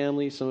medium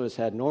families. Some of us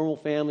had normal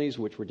families,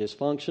 which were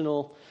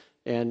dysfunctional.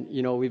 And,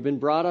 we've been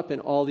brought up in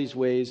all these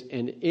ways.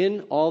 And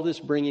in all this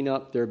bringing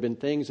up, there have been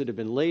things that have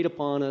been laid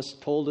upon us,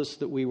 told us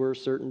that we were a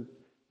certain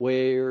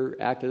way or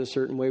acted a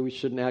certain way. We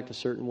shouldn't act a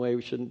certain way.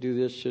 We shouldn't do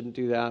this, shouldn't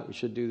do that. We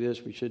should do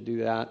this, we should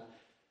do that.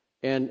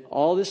 And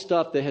all this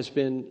stuff that has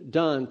been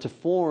done to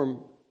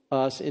form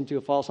us into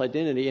a false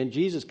identity. And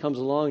Jesus comes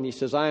along and he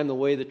says, I am the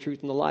way, the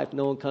truth, and the life.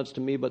 No one comes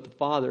to me but the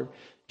Father.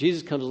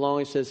 Jesus comes along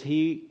and says,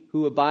 he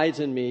who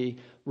abides in me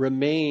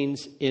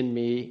remains in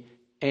me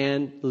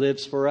and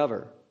lives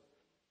forever.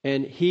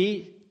 And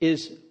he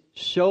is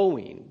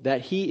showing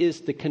that he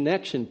is the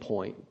connection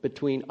point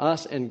between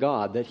us and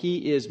God, that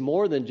he is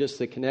more than just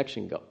the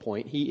connection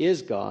point. He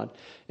is God,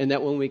 and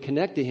that when we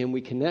connect to him,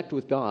 we connect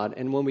with God.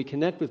 And when we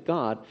connect with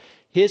God,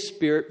 his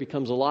Spirit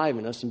becomes alive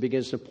in us and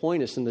begins to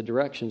point us in the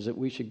directions that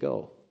we should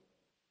go.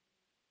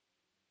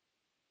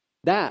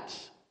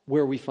 That's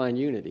where we find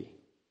unity.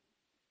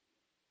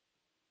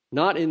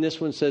 Not in this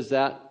one says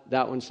that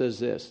one says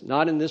this.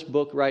 Not in this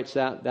book writes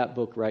that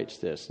book writes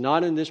this.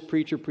 Not in this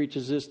preacher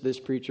preaches this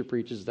preacher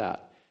preaches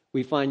that.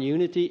 We find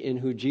unity in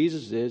who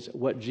Jesus is,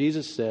 what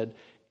Jesus said,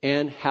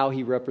 and how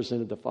he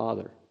represented the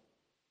Father.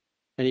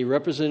 And he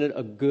represented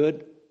a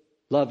good,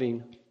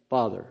 loving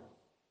Father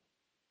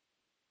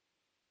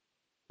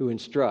who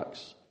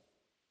instructs,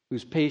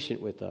 who's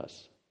patient with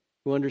us,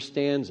 who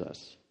understands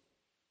us,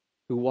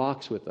 who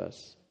walks with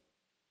us,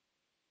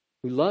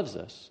 who loves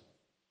us,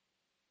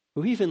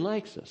 who even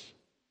likes us.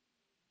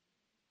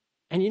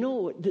 And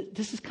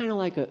this is kind of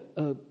like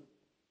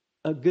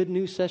a good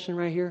news session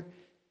right here.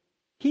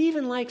 He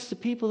even likes the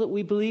people that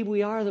we believe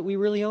we are that we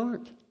really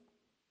aren't.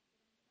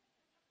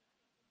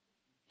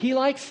 He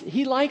likes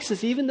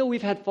us even though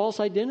we've had false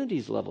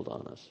identities leveled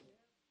on us.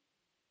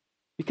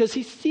 Because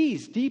he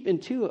sees deep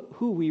into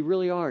who we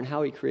really are and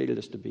how he created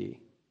us to be.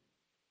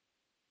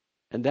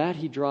 And that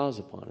he draws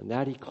upon and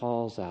that he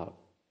calls out.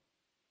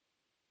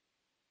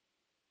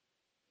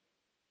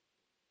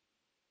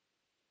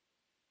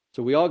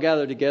 So we all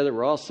gather together.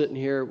 We're all sitting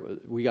here.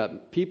 We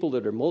got people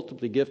that are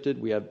multiply gifted.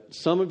 We have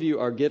some of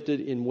you are gifted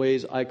in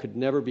ways I could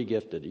never be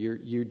gifted.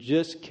 You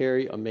just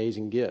carry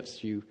amazing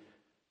gifts.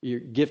 You're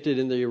gifted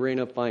in the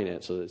arena of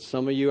finance. So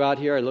some of you out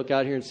here, I look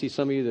out here and see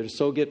some of you that are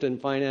so gifted in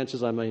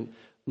finances. I mean,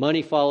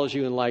 money follows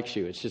you and likes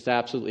you. It's just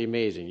absolutely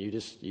amazing.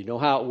 You know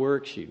how it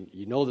works.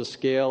 You know the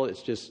scale.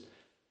 It's just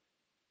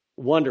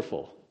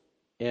wonderful.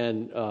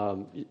 And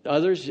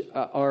others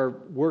are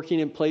working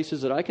in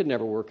places that I could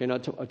never work in.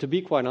 To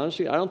be quite honest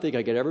with you, I don't think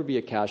I could ever be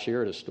a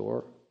cashier at a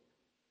store.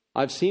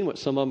 I've seen what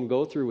some of them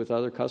go through with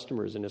other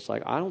customers, and it's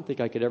like, I don't think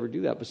I could ever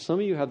do that. But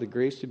some of you have the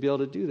grace to be able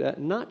to do that,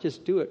 and not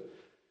just do it,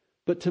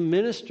 but to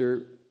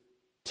minister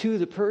to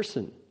the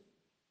person.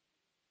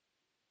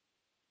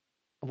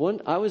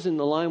 I was in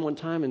the line one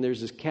time, and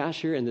there's this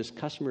cashier, and this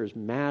customer is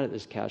mad at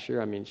this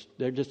cashier. I mean,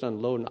 they're just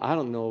unloading. I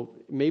don't know.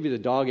 Maybe the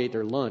dog ate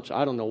their lunch.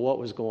 I don't know what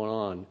was going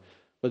on.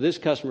 But this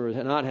customer was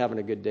not having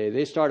a good day.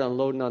 They started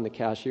unloading on the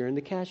cashier, and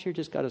the cashier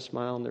just got a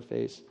smile on their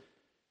face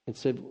and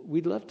said,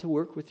 we'd love to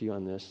work with you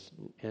on this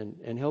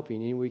and help you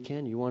any way we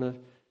can. You want to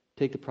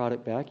take the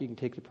product back? You can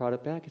take the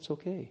product back. It's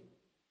okay.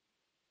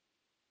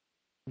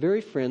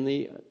 Very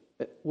friendly.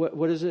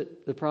 What is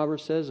it? The proverb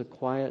says, a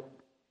quiet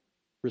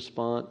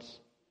response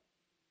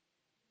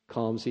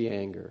calms the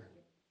anger.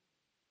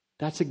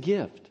 That's a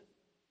gift.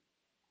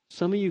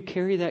 Some of you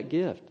carry that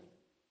gift.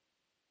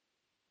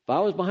 If I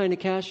was behind the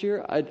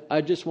cashier,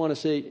 I'd just want to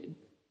say,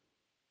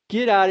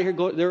 get out of here.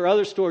 Go. There are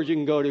other stores you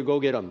can go to. Go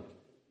get them.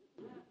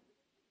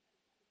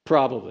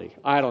 Probably.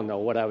 I don't know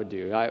what I would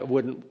do. I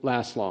wouldn't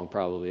last long,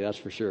 probably. That's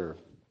for sure.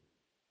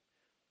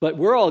 But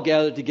we're all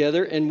gathered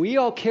together, and we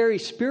all carry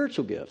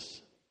spiritual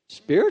gifts.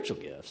 Spiritual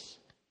gifts.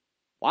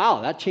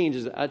 Wow, that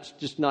changes. That's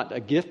just not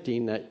a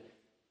gifting that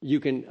you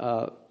can,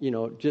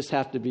 just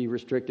have to be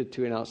restricted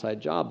to an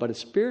outside job, but a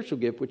spiritual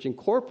gift which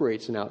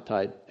incorporates an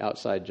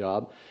outside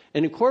job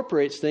and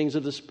incorporates things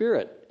of the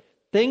Spirit.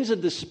 Things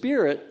of the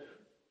Spirit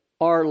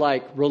are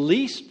like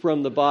released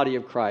from the body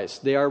of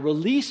Christ. They are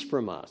released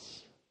from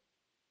us.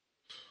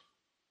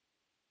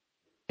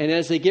 And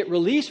as they get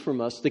released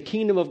from us, the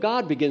kingdom of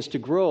God begins to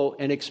grow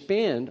and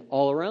expand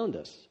all around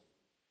us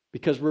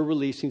because we're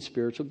releasing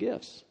spiritual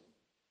gifts.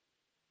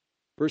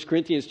 1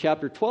 Corinthians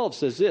chapter 12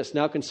 says this,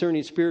 now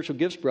concerning spiritual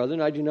gifts, brethren,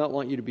 I do not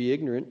want you to be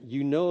ignorant.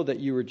 You know that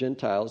you were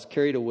Gentiles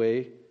carried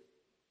away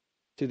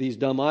to these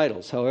dumb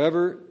idols,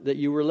 however that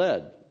you were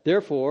led.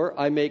 Therefore,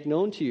 I make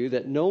known to you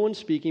that no one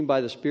speaking by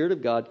the Spirit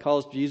of God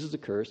calls Jesus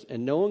accursed,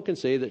 and no one can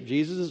say that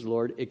Jesus is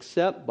Lord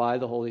except by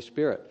the Holy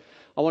Spirit.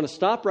 I want to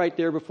stop right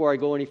there before I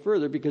go any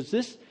further,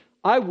 because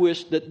I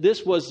wish that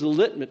this was the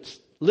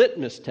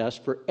litmus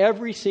test for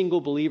every single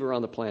believer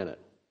on the planet.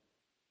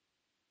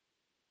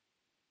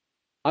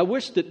 I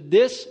wish that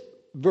this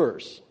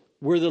verse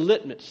were the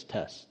litmus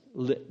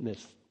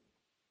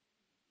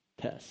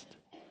test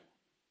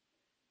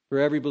for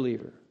every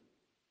believer.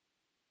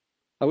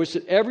 I wish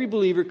that every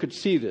believer could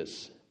see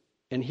this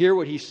and hear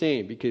what he's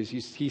saying, because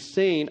he's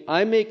saying,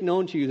 I make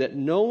known to you that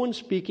no one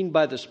speaking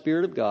by the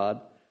Spirit of God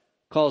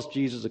calls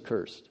Jesus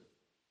accursed.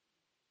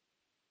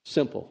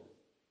 Simple.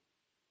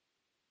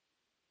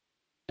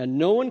 And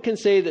no one can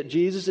say that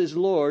Jesus is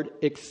Lord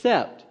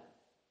except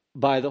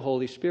by the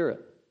Holy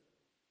Spirit.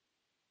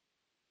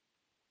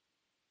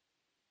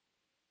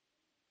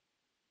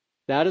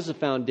 That is a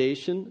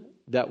foundation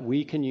that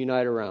we can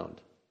unite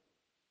around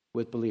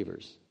with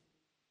believers.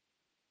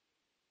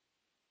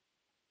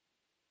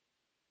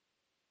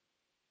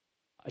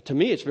 To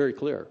me, it's very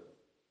clear.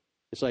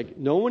 It's like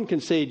no one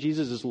can say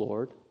Jesus is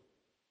Lord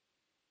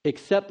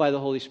except by the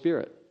Holy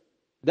Spirit.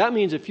 That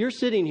means if you're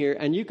sitting here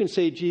and you can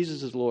say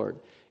Jesus is Lord,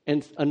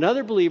 and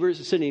another believer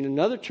is sitting in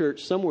another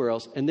church somewhere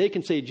else and they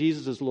can say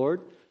Jesus is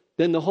Lord,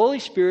 then the Holy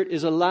Spirit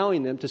is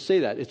allowing them to say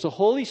that. It's the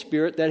Holy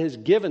Spirit that has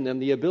given them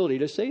the ability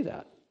to say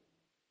that.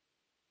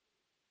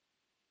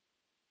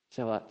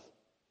 So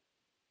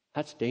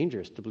that's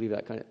dangerous to believe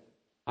that kind of...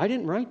 I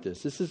didn't write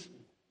this. This is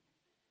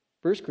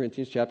 1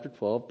 Corinthians chapter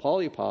 12. Paul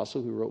the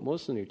Apostle, who wrote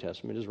most of the New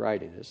Testament, is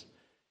writing this.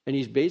 And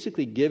he's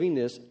basically giving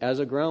this as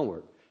a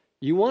groundwork.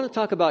 You want to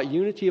talk about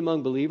unity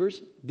among believers?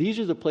 These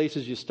are the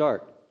places you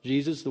start.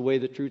 Jesus is the way,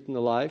 the truth, and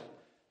the life.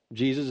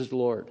 Jesus is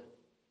Lord.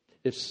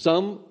 If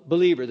some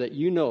believer that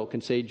you know can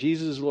say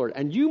Jesus is Lord,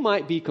 and you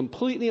might be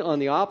completely on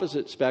the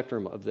opposite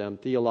spectrum of them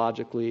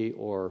theologically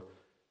or,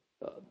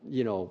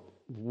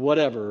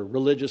 whatever,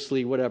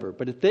 religiously, whatever.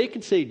 But if they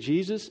can say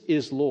Jesus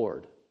is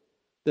Lord,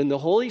 then the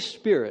Holy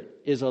Spirit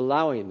is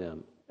allowing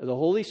them, the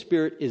Holy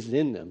Spirit is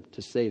in them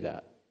to say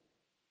that.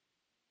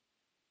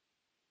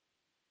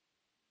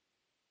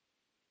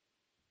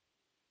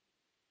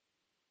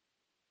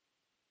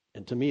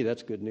 And to me,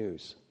 that's good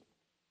news.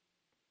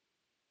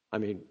 I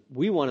mean,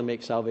 we want to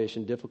make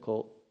salvation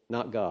difficult,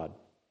 not God.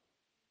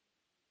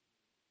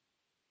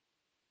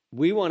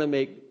 We want to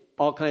make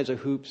all kinds of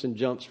hoops and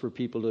jumps for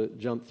people to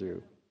jump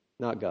through,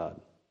 not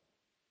God.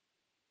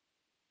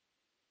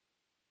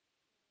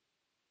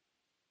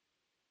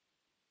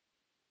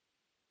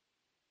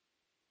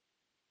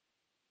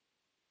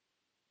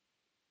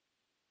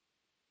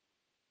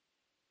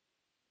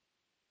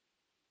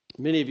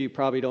 Many of you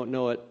probably don't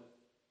know it,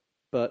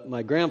 but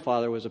my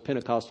grandfather was a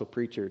Pentecostal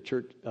preacher,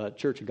 Church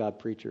of God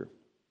preacher.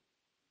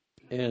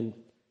 And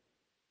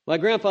my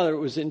grandfather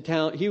was in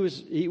town. He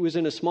was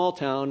in a small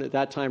town at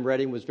that time.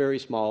 Redding was very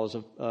small.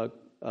 It was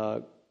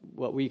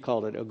what we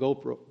called it, a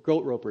goat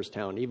roper's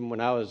town. Even when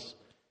I was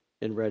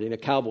in Redding, a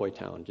cowboy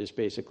town, just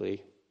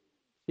basically.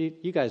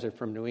 You guys are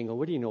from New England.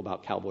 What do you know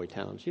about cowboy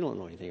towns? You don't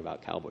know anything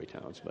about cowboy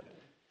towns, but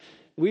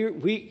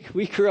we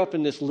grew up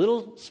in this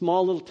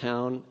small little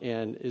town,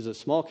 and is a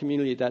small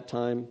community at that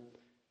time.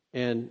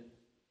 And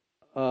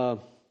my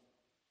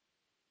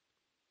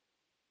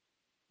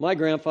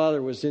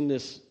grandfather was in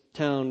this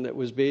town that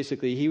was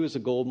basically, he was a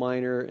gold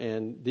miner,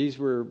 and these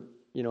were,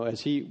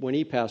 when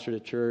he pastored a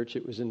church,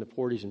 it was in the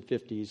 40s and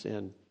 50s,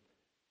 and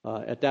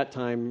at that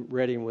time,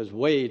 Redding was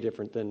way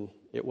different than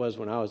it was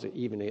when I was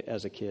even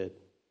as a kid.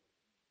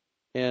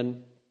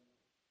 And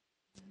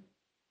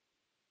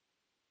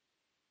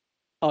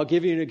I'll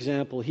give you an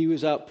example. He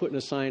was out putting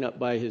a sign up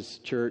by his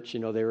church. They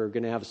were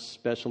going to have a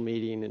special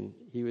meeting, and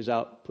he was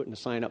out putting a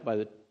sign up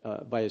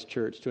by his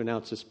church to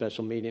announce a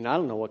special meeting. I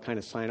don't know what kind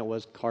of sign it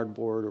was,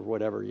 cardboard or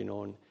whatever,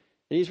 and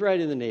he's right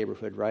in the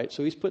neighborhood, right?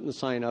 So he's putting the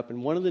sign up,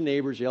 and one of the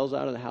neighbors yells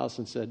out of the house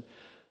and said,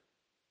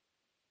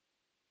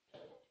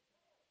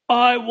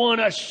 "I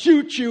want to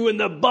shoot you in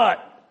the butt."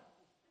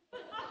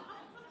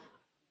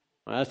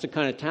 Well, that's the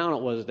kind of town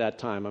it was at that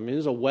time. I mean, it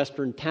was a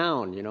western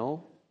town,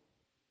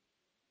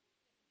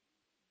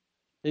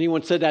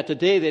 Anyone said that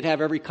today, they'd have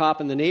every cop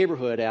in the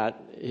neighborhood at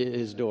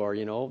his door,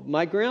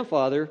 My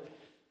grandfather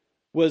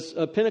was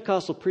a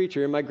Pentecostal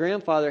preacher, and my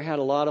grandfather had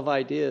a lot of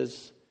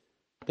ideas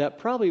that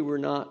probably were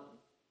not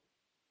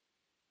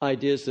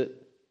ideas that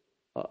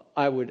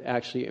I would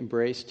actually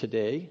embrace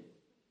today.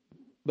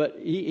 But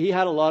he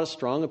had a lot of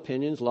strong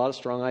opinions, a lot of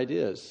strong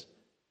ideas.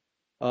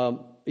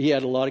 He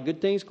had a lot of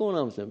good things going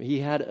on with him. He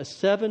had a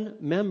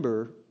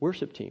 7-member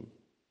worship team,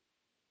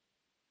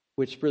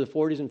 which for the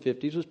 40s and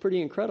 50s was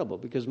pretty incredible,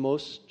 because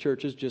most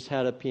churches just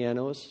had a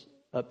pianist,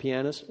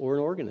 or an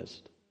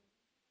organist.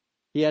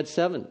 He had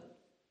 7.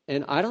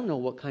 And I don't know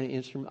what kind of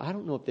instrument. I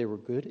don't know if they were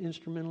good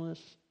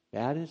instrumentalists,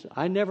 bad.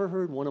 I never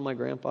heard one of my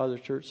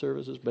grandfather's church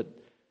services, but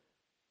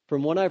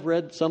from what I've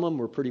read, some of them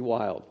were pretty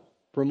wild.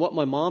 From what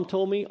my mom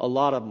told me, a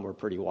lot of them were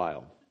pretty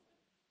wild.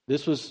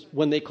 This was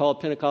when they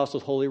called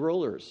Pentecostals holy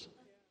rollers.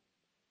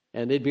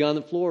 And they'd be on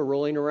the floor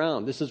rolling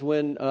around. This is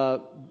when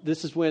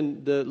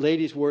the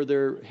ladies wore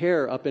their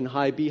hair up in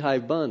high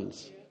beehive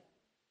buns.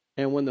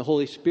 And when the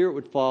Holy Spirit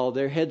would fall,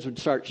 their heads would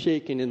start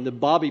shaking and the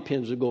bobby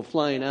pins would go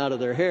flying out of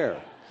their hair.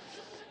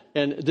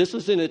 And this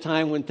was in a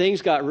time when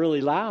things got really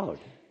loud.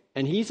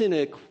 And he's in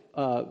a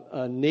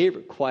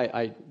quiet,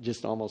 I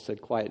just almost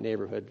said quiet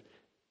neighborhood.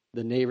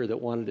 The neighbor that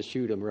wanted to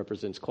shoot him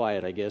represents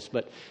quiet, I guess.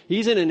 But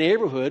he's in a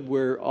neighborhood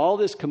where all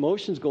this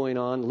commotion's going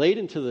on late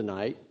into the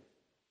night,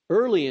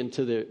 early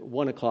into the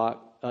 1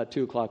 o'clock,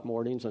 2 o'clock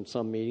mornings on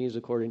some meetings,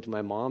 according to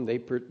my mom. They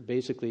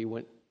basically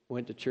went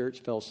to church,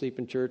 fell asleep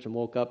in church, and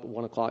woke up at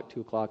 1 o'clock,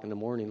 2 o'clock in the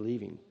morning,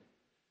 leaving.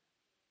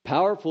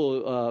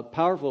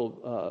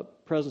 Powerful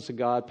presence of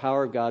God,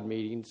 power of God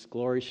meetings,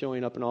 glory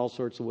showing up in all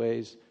sorts of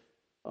ways.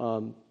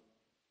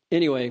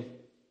 Anyway,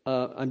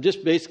 I'm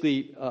just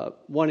basically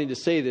wanting to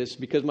say this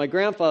because my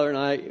grandfather and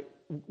I,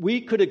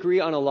 we could agree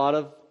on a lot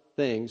of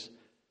things,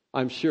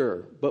 I'm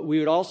sure, but we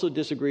would also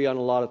disagree on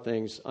a lot of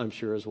things, I'm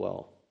sure as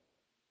well.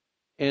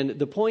 And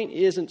the point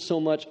isn't so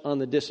much on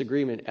the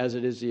disagreement as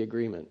it is the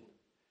agreement.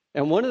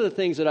 And one of the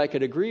things that I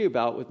could agree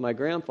about with my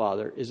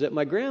grandfather is that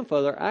my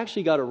grandfather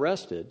actually got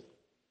arrested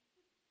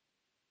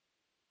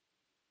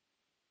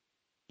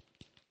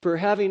for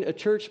having a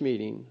church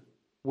meeting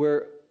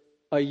where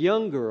a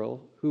young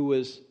girl who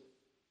was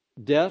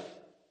deaf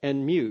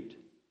and mute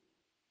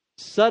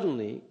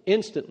suddenly,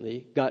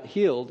 instantly got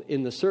healed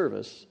in the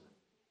service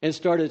and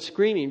started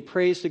screaming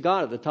praise to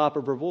God at the top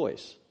of her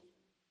voice.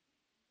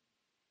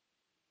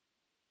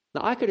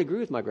 Now, I could agree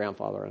with my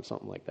grandfather on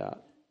something like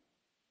that.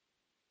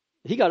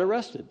 He got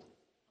arrested.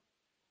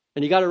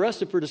 And he got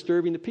arrested for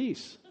disturbing the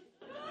peace.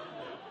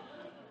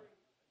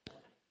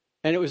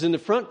 And it was in the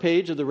front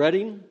page of the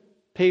Reading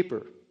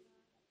paper.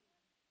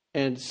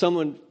 And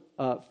someone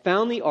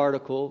found the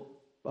article,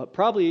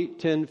 probably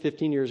 10,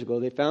 15 years ago.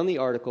 They found the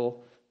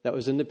article that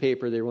was in the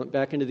paper. They went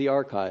back into the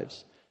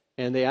archives.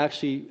 And they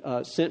actually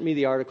sent me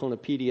the article in a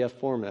PDF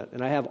format.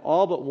 And I have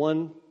all but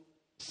one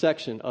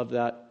section of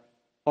that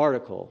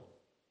article.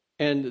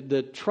 And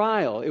the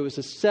trial, it was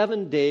a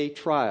 7-day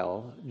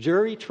trial,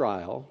 jury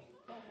trial,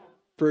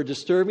 for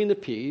disturbing the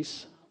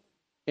peace.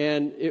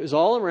 And it was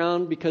all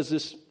around because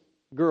this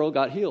girl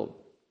got healed.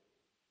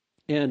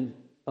 And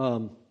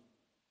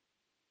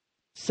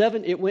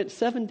it went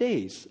 7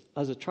 days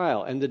as a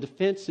trial. And the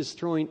defense is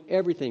throwing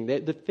everything. The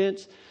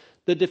defense,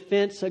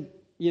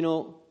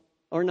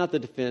 or not the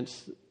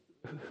defense,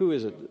 who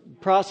is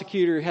it?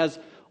 Prosecutor has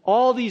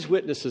all these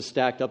witnesses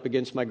stacked up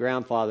against my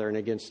grandfather and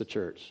against the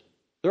church.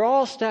 They're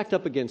all stacked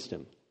up against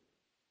him.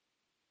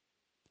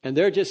 And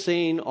they're just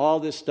saying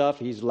all this stuff.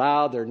 He's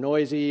loud, they're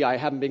noisy, I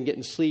haven't been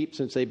getting sleep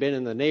since they've been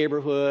in the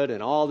neighborhood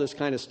and all this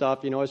kind of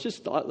stuff. It's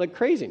just like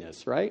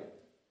craziness, right?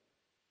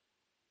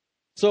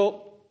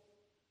 So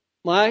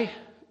my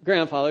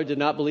grandfather did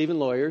not believe in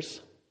lawyers,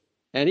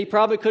 and he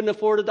probably couldn't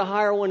afford to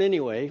hire one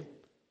anyway.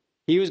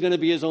 He was going to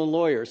be his own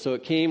lawyer. So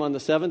it came on the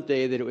 7th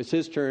day that it was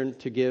his turn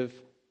to give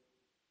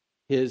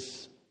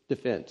his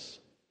defense.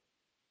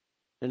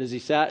 And as he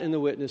sat in the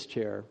witness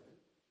chair,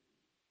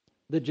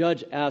 the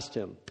judge asked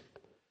him,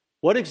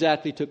 what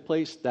exactly took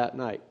place that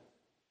night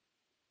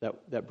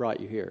that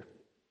brought you here?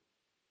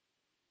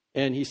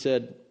 And he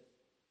said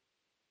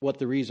what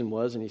the reason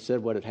was, and he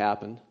said what had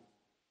happened.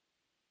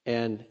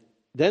 And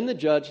then the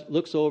judge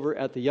looks over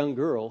at the young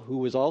girl who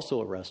was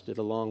also arrested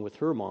along with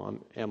her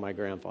mom and my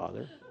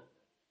grandfather.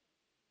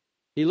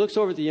 He looks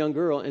over at the young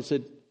girl and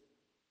said,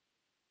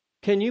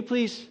 can you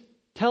please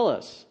tell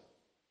us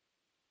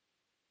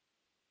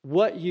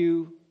what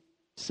you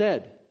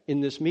said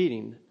in this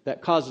meeting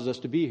that causes us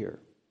to be here?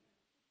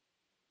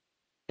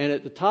 And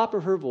at the top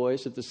of her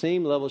voice, at the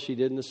same level she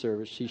did in the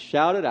service, she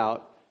shouted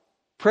out,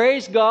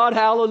 praise God,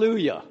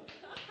 hallelujah.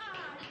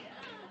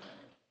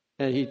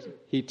 And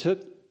he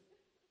took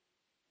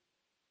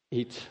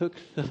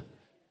the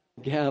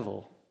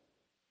gavel,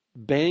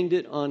 banged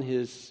it on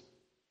his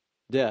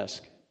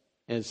desk,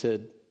 and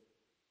said,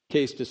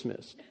 case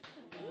dismissed.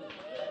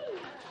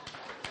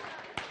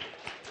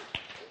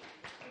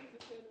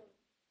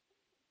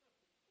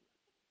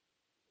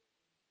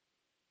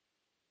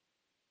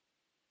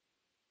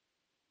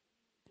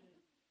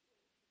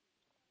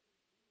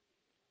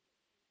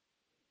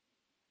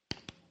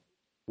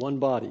 One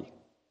body,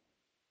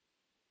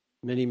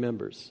 many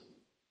members,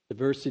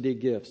 diversity of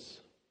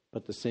gifts,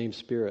 but the same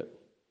Spirit.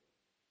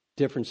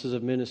 Differences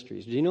of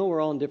ministries. Do you know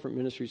we're all in different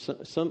ministries?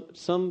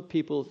 Some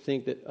people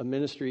think that a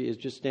ministry is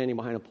just standing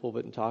behind a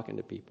pulpit and talking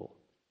to people.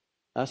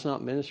 That's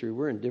not ministry.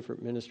 We're in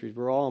different ministries.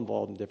 We're all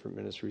involved in different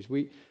ministries.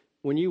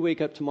 When you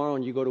wake up tomorrow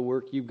and you go to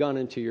work, you've gone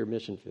into your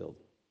mission field.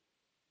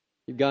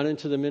 You've gone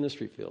into the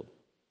ministry field.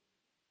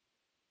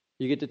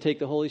 You get to take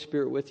the Holy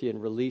Spirit with you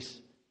and release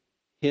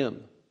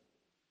Him.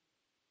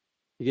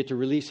 You get to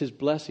release His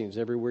blessings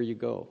everywhere you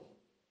go.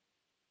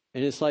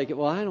 And it's like,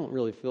 well, I don't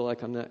really feel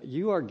like I'm not.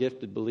 You are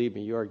gifted, believe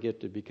me, you are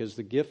gifted because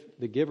the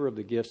giver of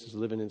the gifts is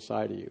living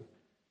inside of you.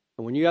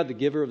 And when you have the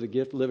giver of the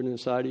gift living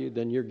inside of you,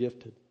 then you're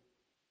gifted.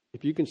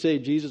 If you can say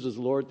Jesus is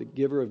Lord, the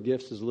giver of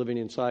gifts is living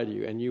inside of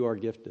you, and you are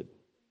gifted.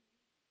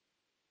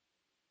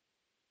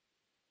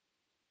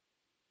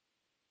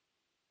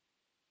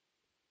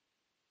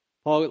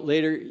 Paul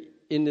later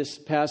in this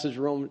passage,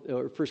 1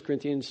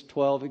 Corinthians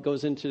 12, it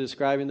goes into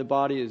describing the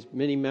body as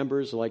many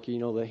members, like,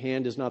 the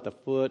hand is not the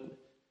foot.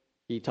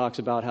 He talks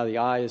about how the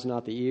eye is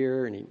not the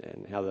ear,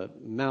 and how the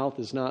mouth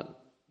is not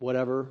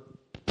whatever,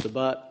 the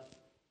butt.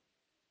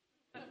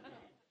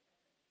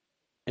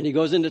 And he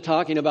goes into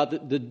talking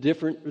about the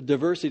different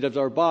diversity of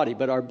our body.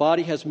 But our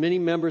body has many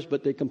members,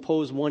 but they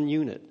compose one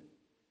unit.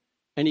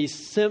 And he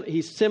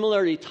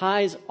similarly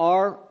ties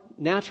our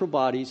natural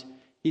bodies,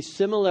 he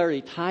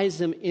similarly ties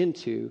them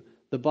into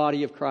the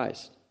body of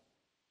Christ.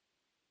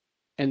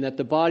 And that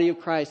the body of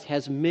Christ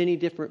has many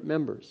different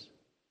members.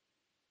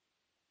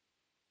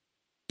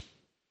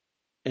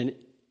 And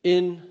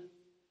in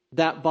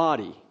that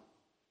body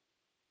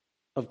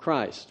of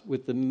Christ,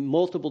 with the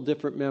multiple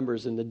different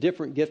members and the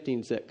different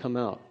giftings that come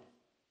out,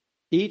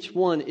 each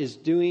one is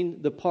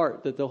doing the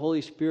part that the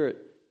Holy Spirit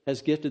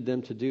has gifted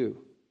them to do.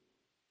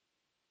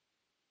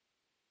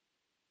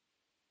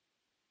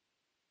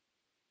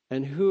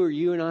 And who are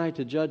you and I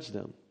to judge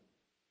them?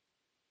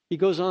 He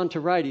goes on to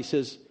write, he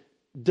says,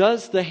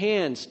 does the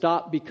hand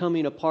stop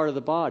becoming a part of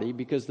the body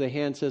because the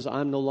hand says,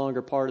 I'm no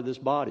longer part of this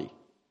body?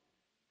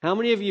 How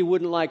many of you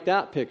wouldn't like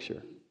that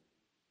picture?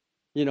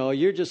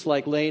 You're just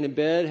like laying in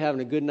bed,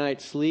 having a good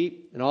night's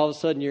sleep, and all of a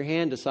sudden your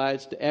hand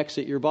decides to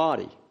exit your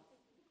body.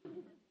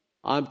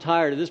 I'm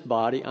tired of this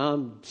body.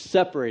 I'm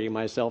separating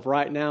myself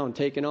right now and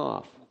taking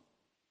off.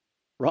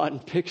 Rotten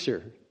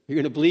picture. You're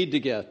going to bleed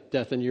to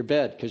death in your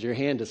bed because your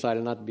hand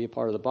decided not to be a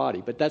part of the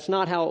body. But that's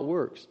not how it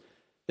works.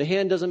 The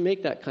hand doesn't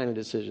make that kind of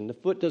decision. The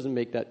foot doesn't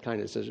make that kind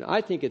of decision.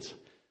 I think it's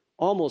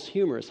almost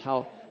humorous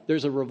how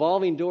there's a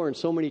revolving door in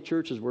so many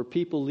churches where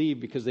people leave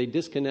because they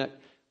disconnect.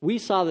 We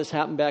saw this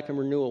happen back in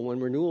Renewal. When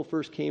Renewal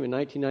first came in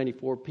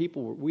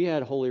 1994, we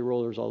had holy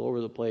rollers all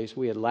over the place.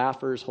 We had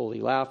laughers,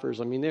 holy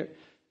laughers. I mean,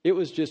 it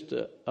was just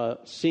a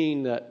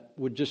scene that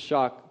would just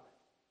shock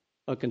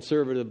a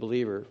conservative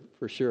believer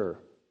for sure.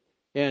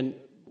 And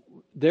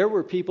there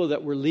were people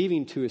that were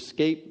leaving to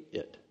escape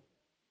it.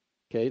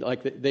 Okay,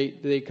 like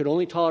they could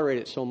only tolerate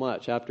it so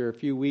much. After a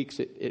few weeks,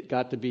 it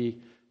got to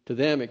be, to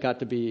them, it got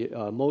to be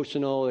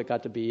emotional. It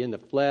got to be in the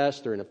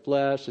flesh. They're in the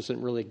flesh. This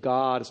isn't really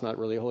God. It's not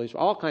really Holy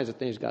Spirit. All kinds of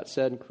things got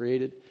said and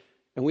created.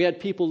 And we had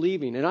people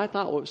leaving. And I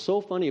thought what was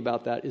so funny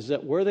about that is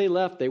that where they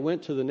left, they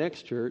went to the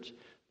next church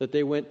that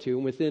they went to.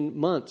 And within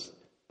months,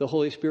 the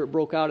Holy Spirit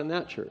broke out in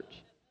that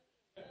church.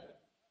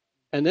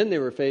 And then they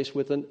were faced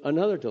with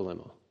another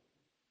dilemma.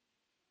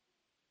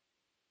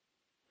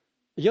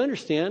 You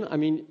understand? I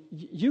mean,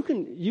 you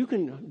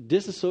can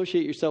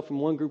disassociate yourself from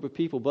one group of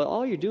people, but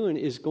all you're doing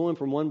is going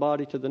from one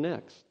body to the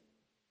next.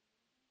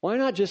 Why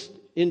not just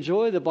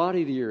enjoy the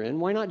body that you're in?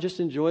 Why not just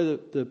enjoy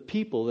the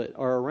people that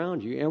are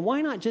around you? And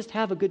why not just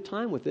have a good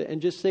time with it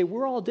and just say,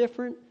 we're all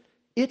different.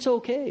 It's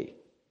okay.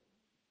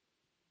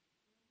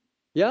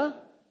 Yeah?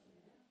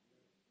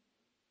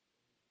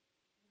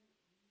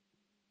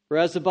 For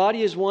as the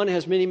body is one,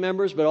 has many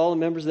members, but all the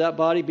members of that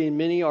body, being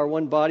many, are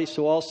one body,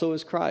 so also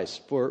is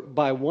Christ. For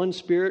by one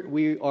Spirit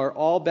we are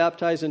all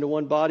baptized into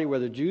one body,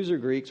 whether Jews or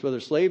Greeks, whether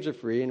slaves or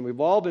free, and we've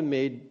all been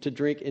made to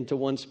drink into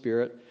one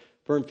Spirit.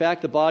 For in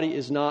fact, the body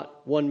is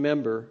not one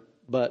member,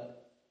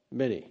 but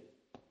many.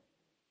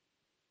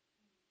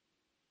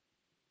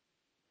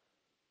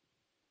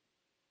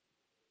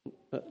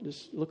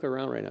 Just look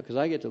around right now, because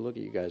I get to look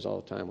at you guys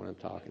all the time when I'm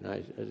talking.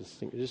 I just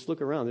think, just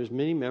look around. There's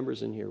many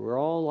members in here. We're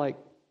all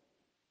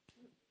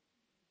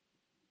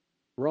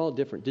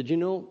different. Did you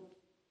know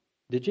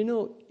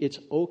it's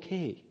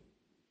okay?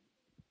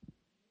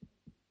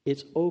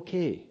 It's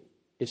okay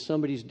if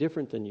somebody's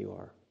different than you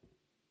are.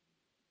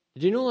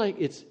 Did you know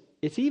it's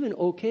even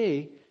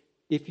okay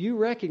if you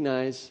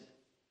recognize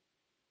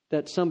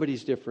that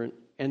somebody's different,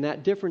 and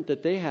that different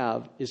that they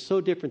have is so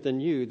different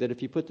than you that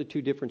if you put the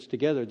two differences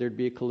together, there'd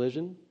be a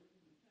collision.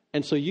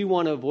 And so you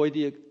want to avoid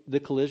the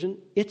collision?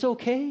 It's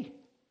okay.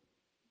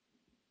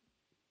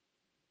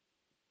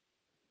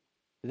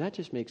 That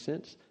just makes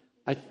sense.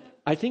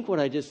 I think what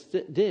I just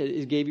did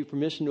is gave you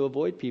permission to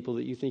avoid people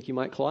that you think you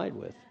might collide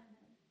with.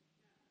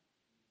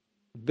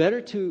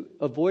 Better to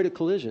avoid a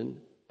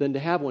collision than to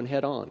have one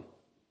head on.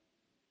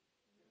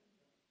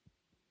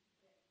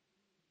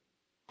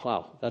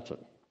 Wow, that's a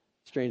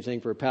strange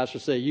thing for a pastor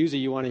to say.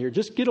 Usually you want to hear,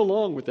 just get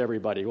along with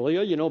everybody. Well,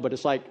 yeah, but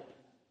it's like,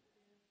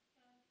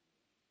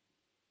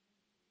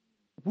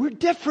 we're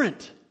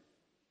different.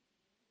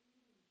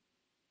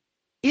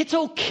 It's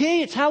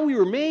okay. It's how we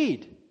were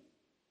made.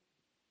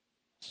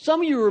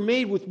 Some of you were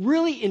made with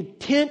really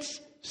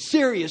intense,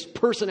 serious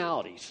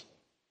personalities.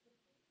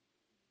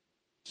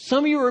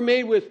 Some of you were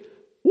made with,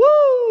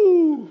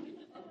 woo,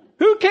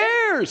 who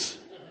cares?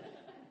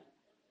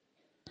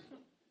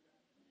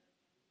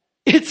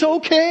 It's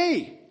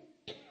okay.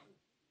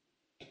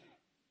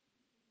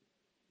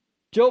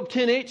 Job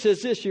 10:8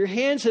 says this, your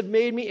hands have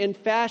made me and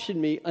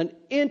fashioned me an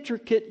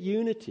intricate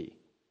unity.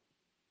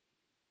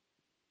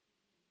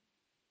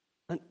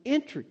 An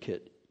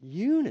intricate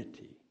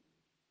unity.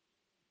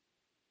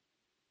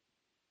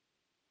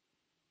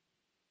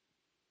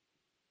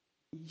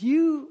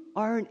 You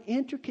are an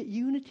intricate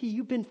unity.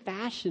 You've been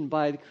fashioned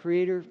by the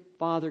Creator,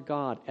 Father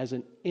God, as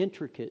an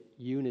intricate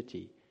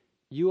unity.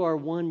 You are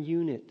one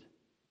unit.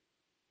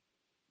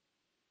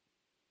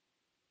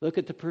 Look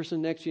at the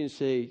person next to you and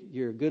say,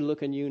 you're a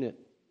good-looking unit.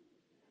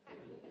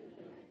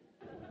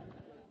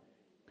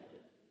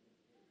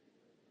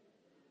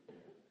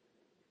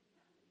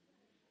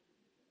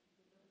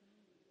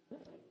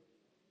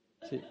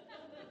 See?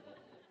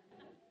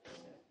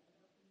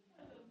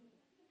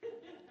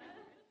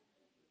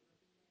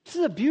 This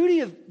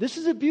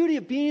is the beauty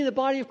of being in the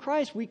body of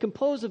Christ. We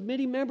compose of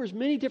many members,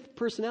 many different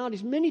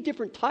personalities, many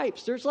different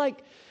types. There's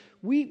like,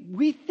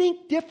 we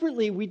think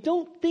differently. We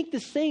don't think the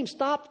same.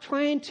 Stop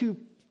trying to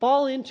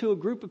fall into a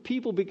group of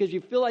people because you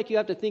feel like you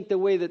have to think the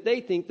way that they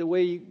think,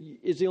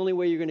 is the only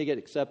way you're going to get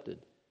accepted.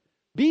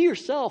 Be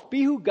yourself.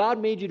 Be who God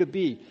made you to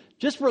be.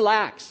 Just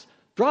relax.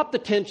 Drop the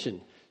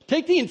tension.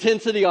 Take the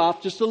intensity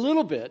off just a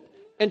little bit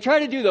and try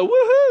to do the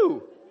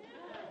woohoo.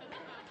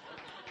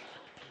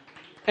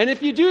 And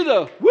if you do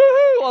the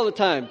woohoo all the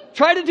time,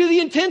 try to do the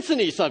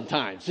intensity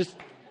sometimes. Just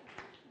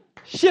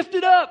shift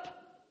it up.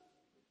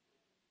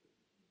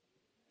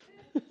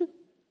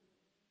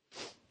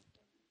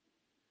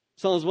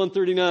 Psalms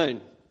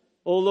 139.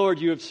 O Lord,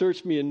 you have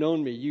searched me and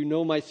known me. You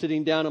know my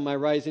sitting down and my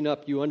rising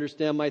up. You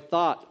understand my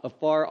thought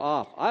afar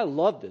off. I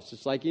love this.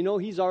 It's like, he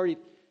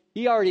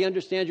already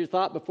understands your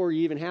thought before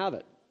you even have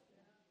it.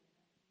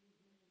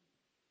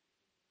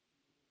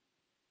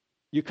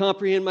 You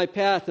comprehend my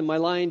path and my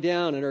lying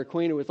down and are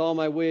acquainted with all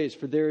my ways,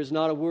 for there is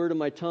not a word in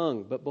my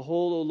tongue. But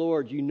behold, O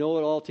Lord, you know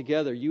it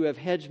altogether. You have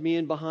hedged me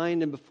in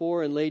behind and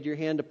before and laid your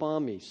hand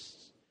upon me.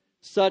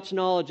 Such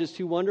knowledge is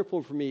too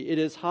wonderful for me. It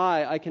is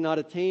high, I cannot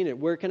attain it.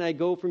 Where can I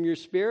go from your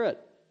spirit?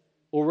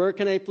 Or where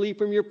can I flee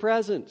from your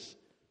presence?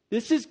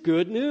 This is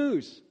good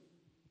news.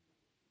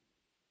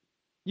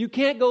 You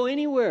can't go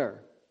anywhere.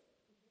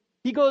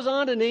 He goes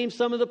on to name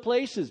some of the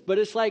places, but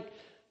it's like,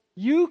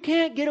 you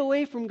can't get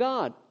away from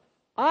God.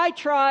 I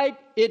tried,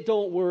 it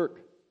don't work.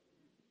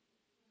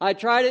 I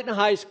tried it in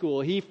high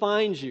school. He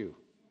finds you.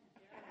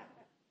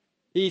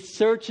 He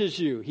searches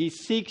you. He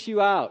seeks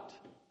you out.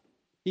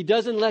 He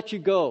doesn't let you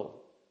go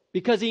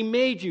because He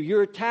made you.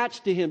 You're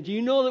attached to Him. Do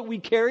you know that we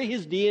carry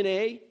His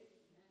DNA?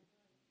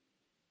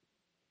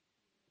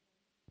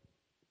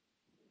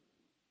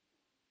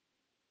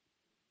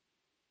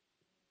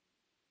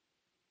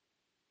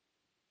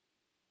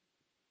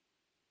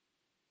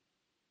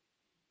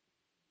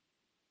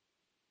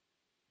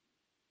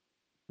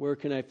 Where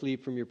can I flee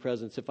from your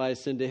presence? If I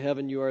ascend to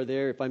heaven, you are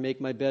there. If I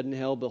make my bed in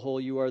hell,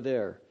 behold, you are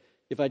there.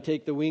 If I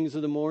take the wings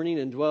of the morning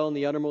and dwell in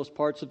the uttermost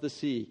parts of the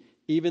sea,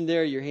 even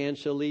there your hand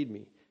shall lead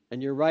me,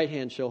 and your right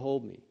hand shall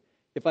hold me.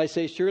 If I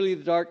say, surely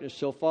the darkness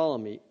shall fall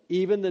on me,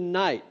 even the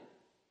night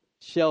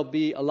shall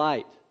be a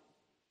light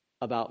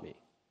about me.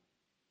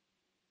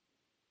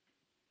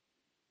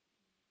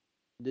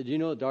 Did you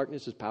know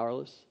darkness is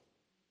powerless?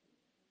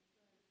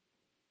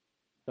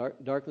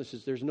 Darkness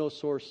is, there's no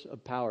source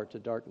of power to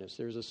darkness.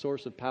 There's a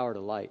source of power to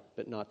light,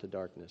 but not to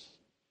darkness.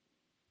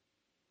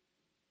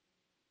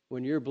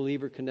 When you're a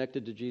believer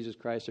connected to Jesus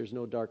Christ, there's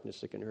no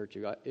darkness that can hurt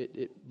you.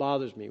 It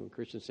bothers me when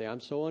Christians say,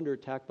 I'm so under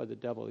attack by the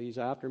devil. He's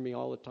after me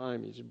all the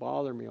time. He's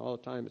bothering me all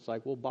the time. It's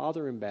like, well,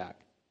 bother him back.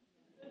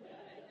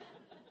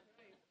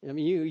 I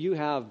mean, you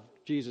have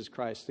Jesus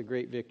Christ, the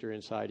great victor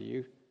inside of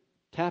you.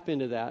 Tap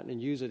into that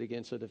and use it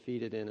against a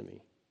defeated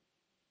enemy.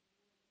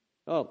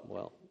 Oh,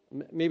 well,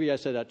 maybe I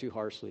said that too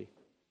harshly.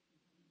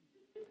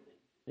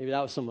 Maybe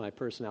that was some of my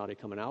personality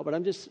coming out. But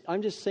I'm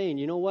just saying,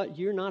 you know what?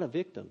 You're not a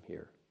victim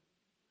here.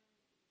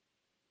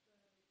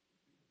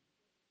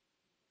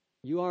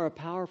 You are a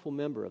powerful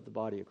member of the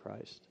body of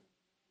Christ.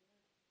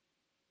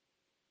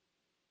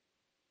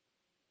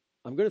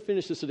 I'm going to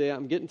finish this today.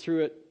 I'm getting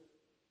through it.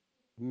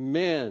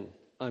 Man,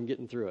 I'm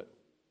getting through it.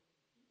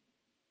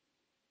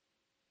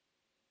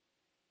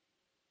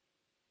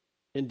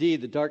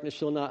 Indeed, the darkness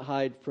shall not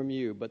hide from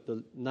you, but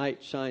the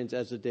night shines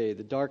as the day.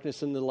 The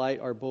darkness and the light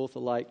are both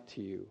alike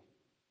to you.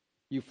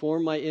 You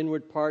formed my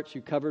inward parts.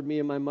 You covered me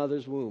in my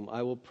mother's womb.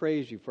 I will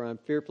praise you, for I am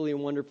fearfully and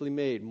wonderfully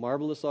made.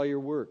 Marvelous are your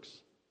works,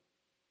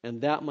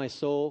 and that my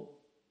soul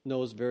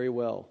knows very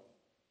well.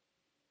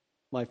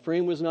 My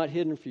frame was not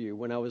hidden for you.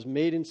 When I was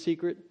made in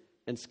secret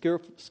and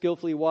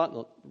skillfully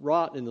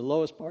wrought in the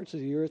lowest parts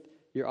of the earth,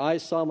 your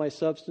eyes saw my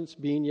substance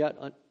being yet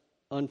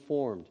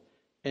unformed.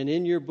 And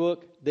in your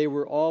book they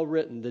were all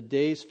written, the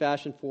days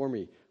fashioned for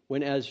me,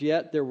 when as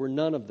yet there were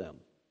none of them.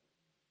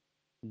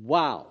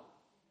 Wow.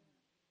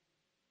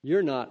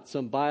 You're not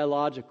some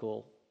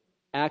biological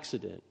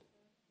accident.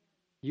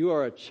 You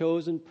are a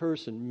chosen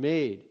person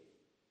made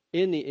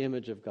in the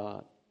image of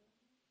God.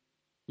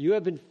 You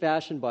have been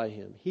fashioned by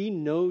Him. He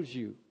knows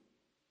you.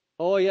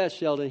 Oh yes,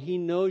 Sheldon, He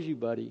knows you,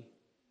 buddy.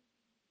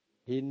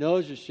 He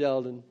knows you,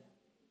 Sheldon.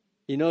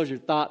 He knows your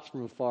thoughts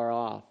from afar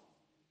off.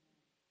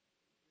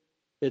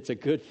 It's a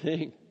good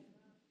thing.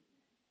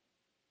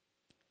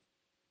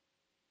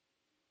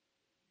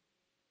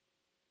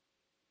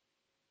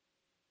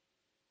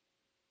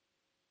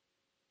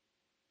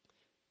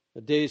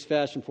 The days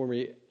fashioned for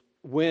me.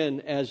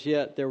 when as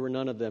yet there were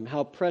none of them.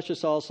 How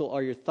precious also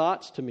are your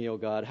thoughts to me, O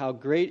God. How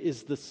great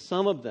is the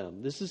sum of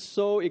them. This is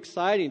so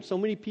exciting. So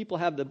many people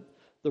have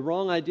the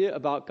wrong idea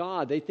about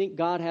God. They think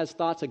God has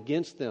thoughts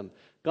against them.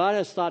 God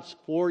has thoughts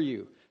for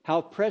you.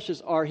 How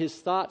precious are his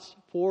thoughts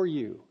for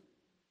you.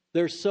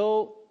 They're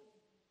so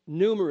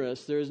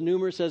numerous. They're as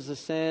numerous as the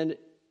sand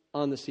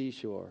on the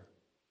seashore.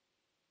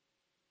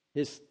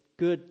 His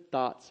good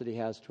thoughts that he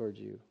has towards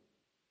you.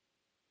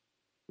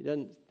 He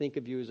doesn't think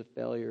of you as a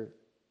failure.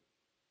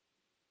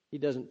 He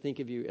doesn't think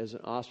of you as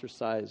an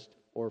ostracized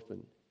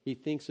orphan. He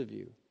thinks of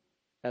you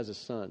as a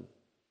son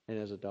and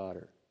as a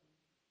daughter.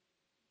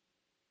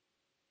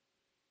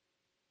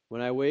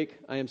 When I wake,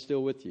 I am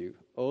still with you.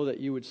 Oh, that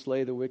you would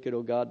slay the wicked,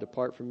 O God.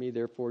 Depart from me,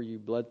 therefore, you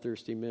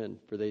bloodthirsty men,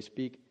 for they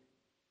speak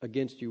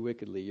against you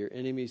wickedly. Your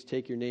enemies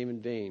take your name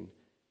in vain.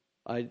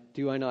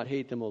 Do I not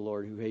hate them, O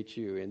Lord, who hate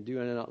you? And do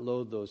I not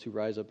loathe those who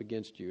rise up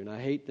against you? And I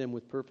hate them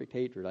with perfect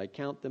hatred. I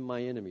count them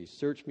my enemies.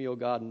 Search me, O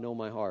God, and know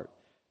my heart.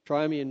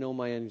 Try me and know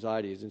my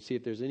anxieties, and see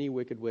if there's any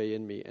wicked way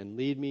in me, and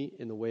lead me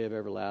in the way of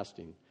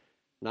everlasting.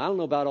 Now, I don't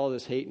know about all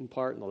this hating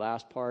part and the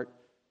last part.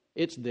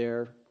 It's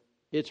there.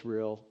 It's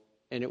real.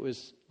 And it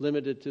was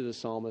limited to the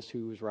psalmist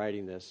who was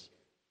writing this.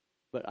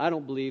 But I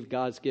don't believe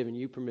God's given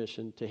you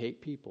permission to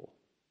hate people.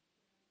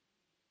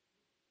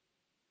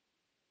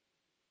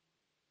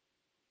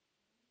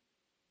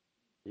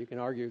 You can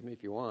argue with me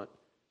if you want.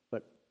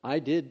 But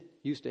I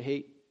used to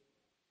hate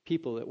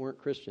people that weren't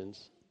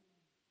Christians.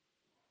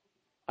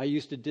 I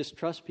used to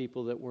distrust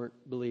people that weren't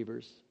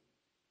believers.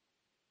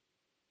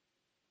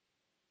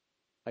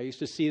 I used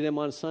to see them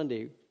on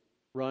Sunday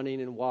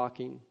running and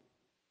walking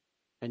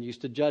and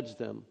used to judge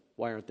them.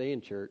 Why aren't they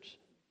in church?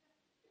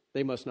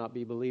 They must not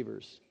be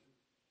believers.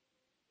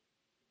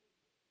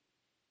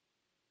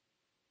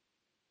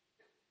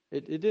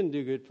 It didn't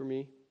do good for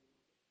me.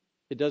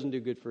 It doesn't do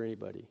good for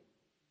anybody.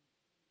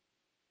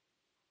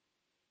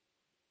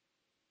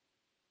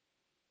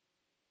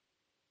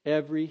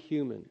 Every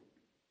human,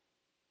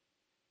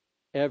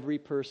 every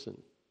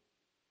person,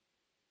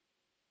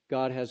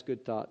 God has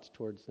good thoughts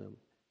towards them.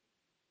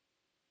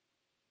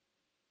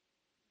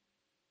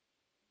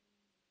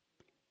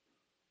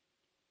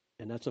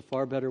 And that's a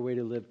far better way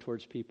to live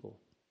towards people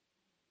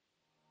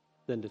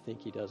than to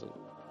think he doesn't.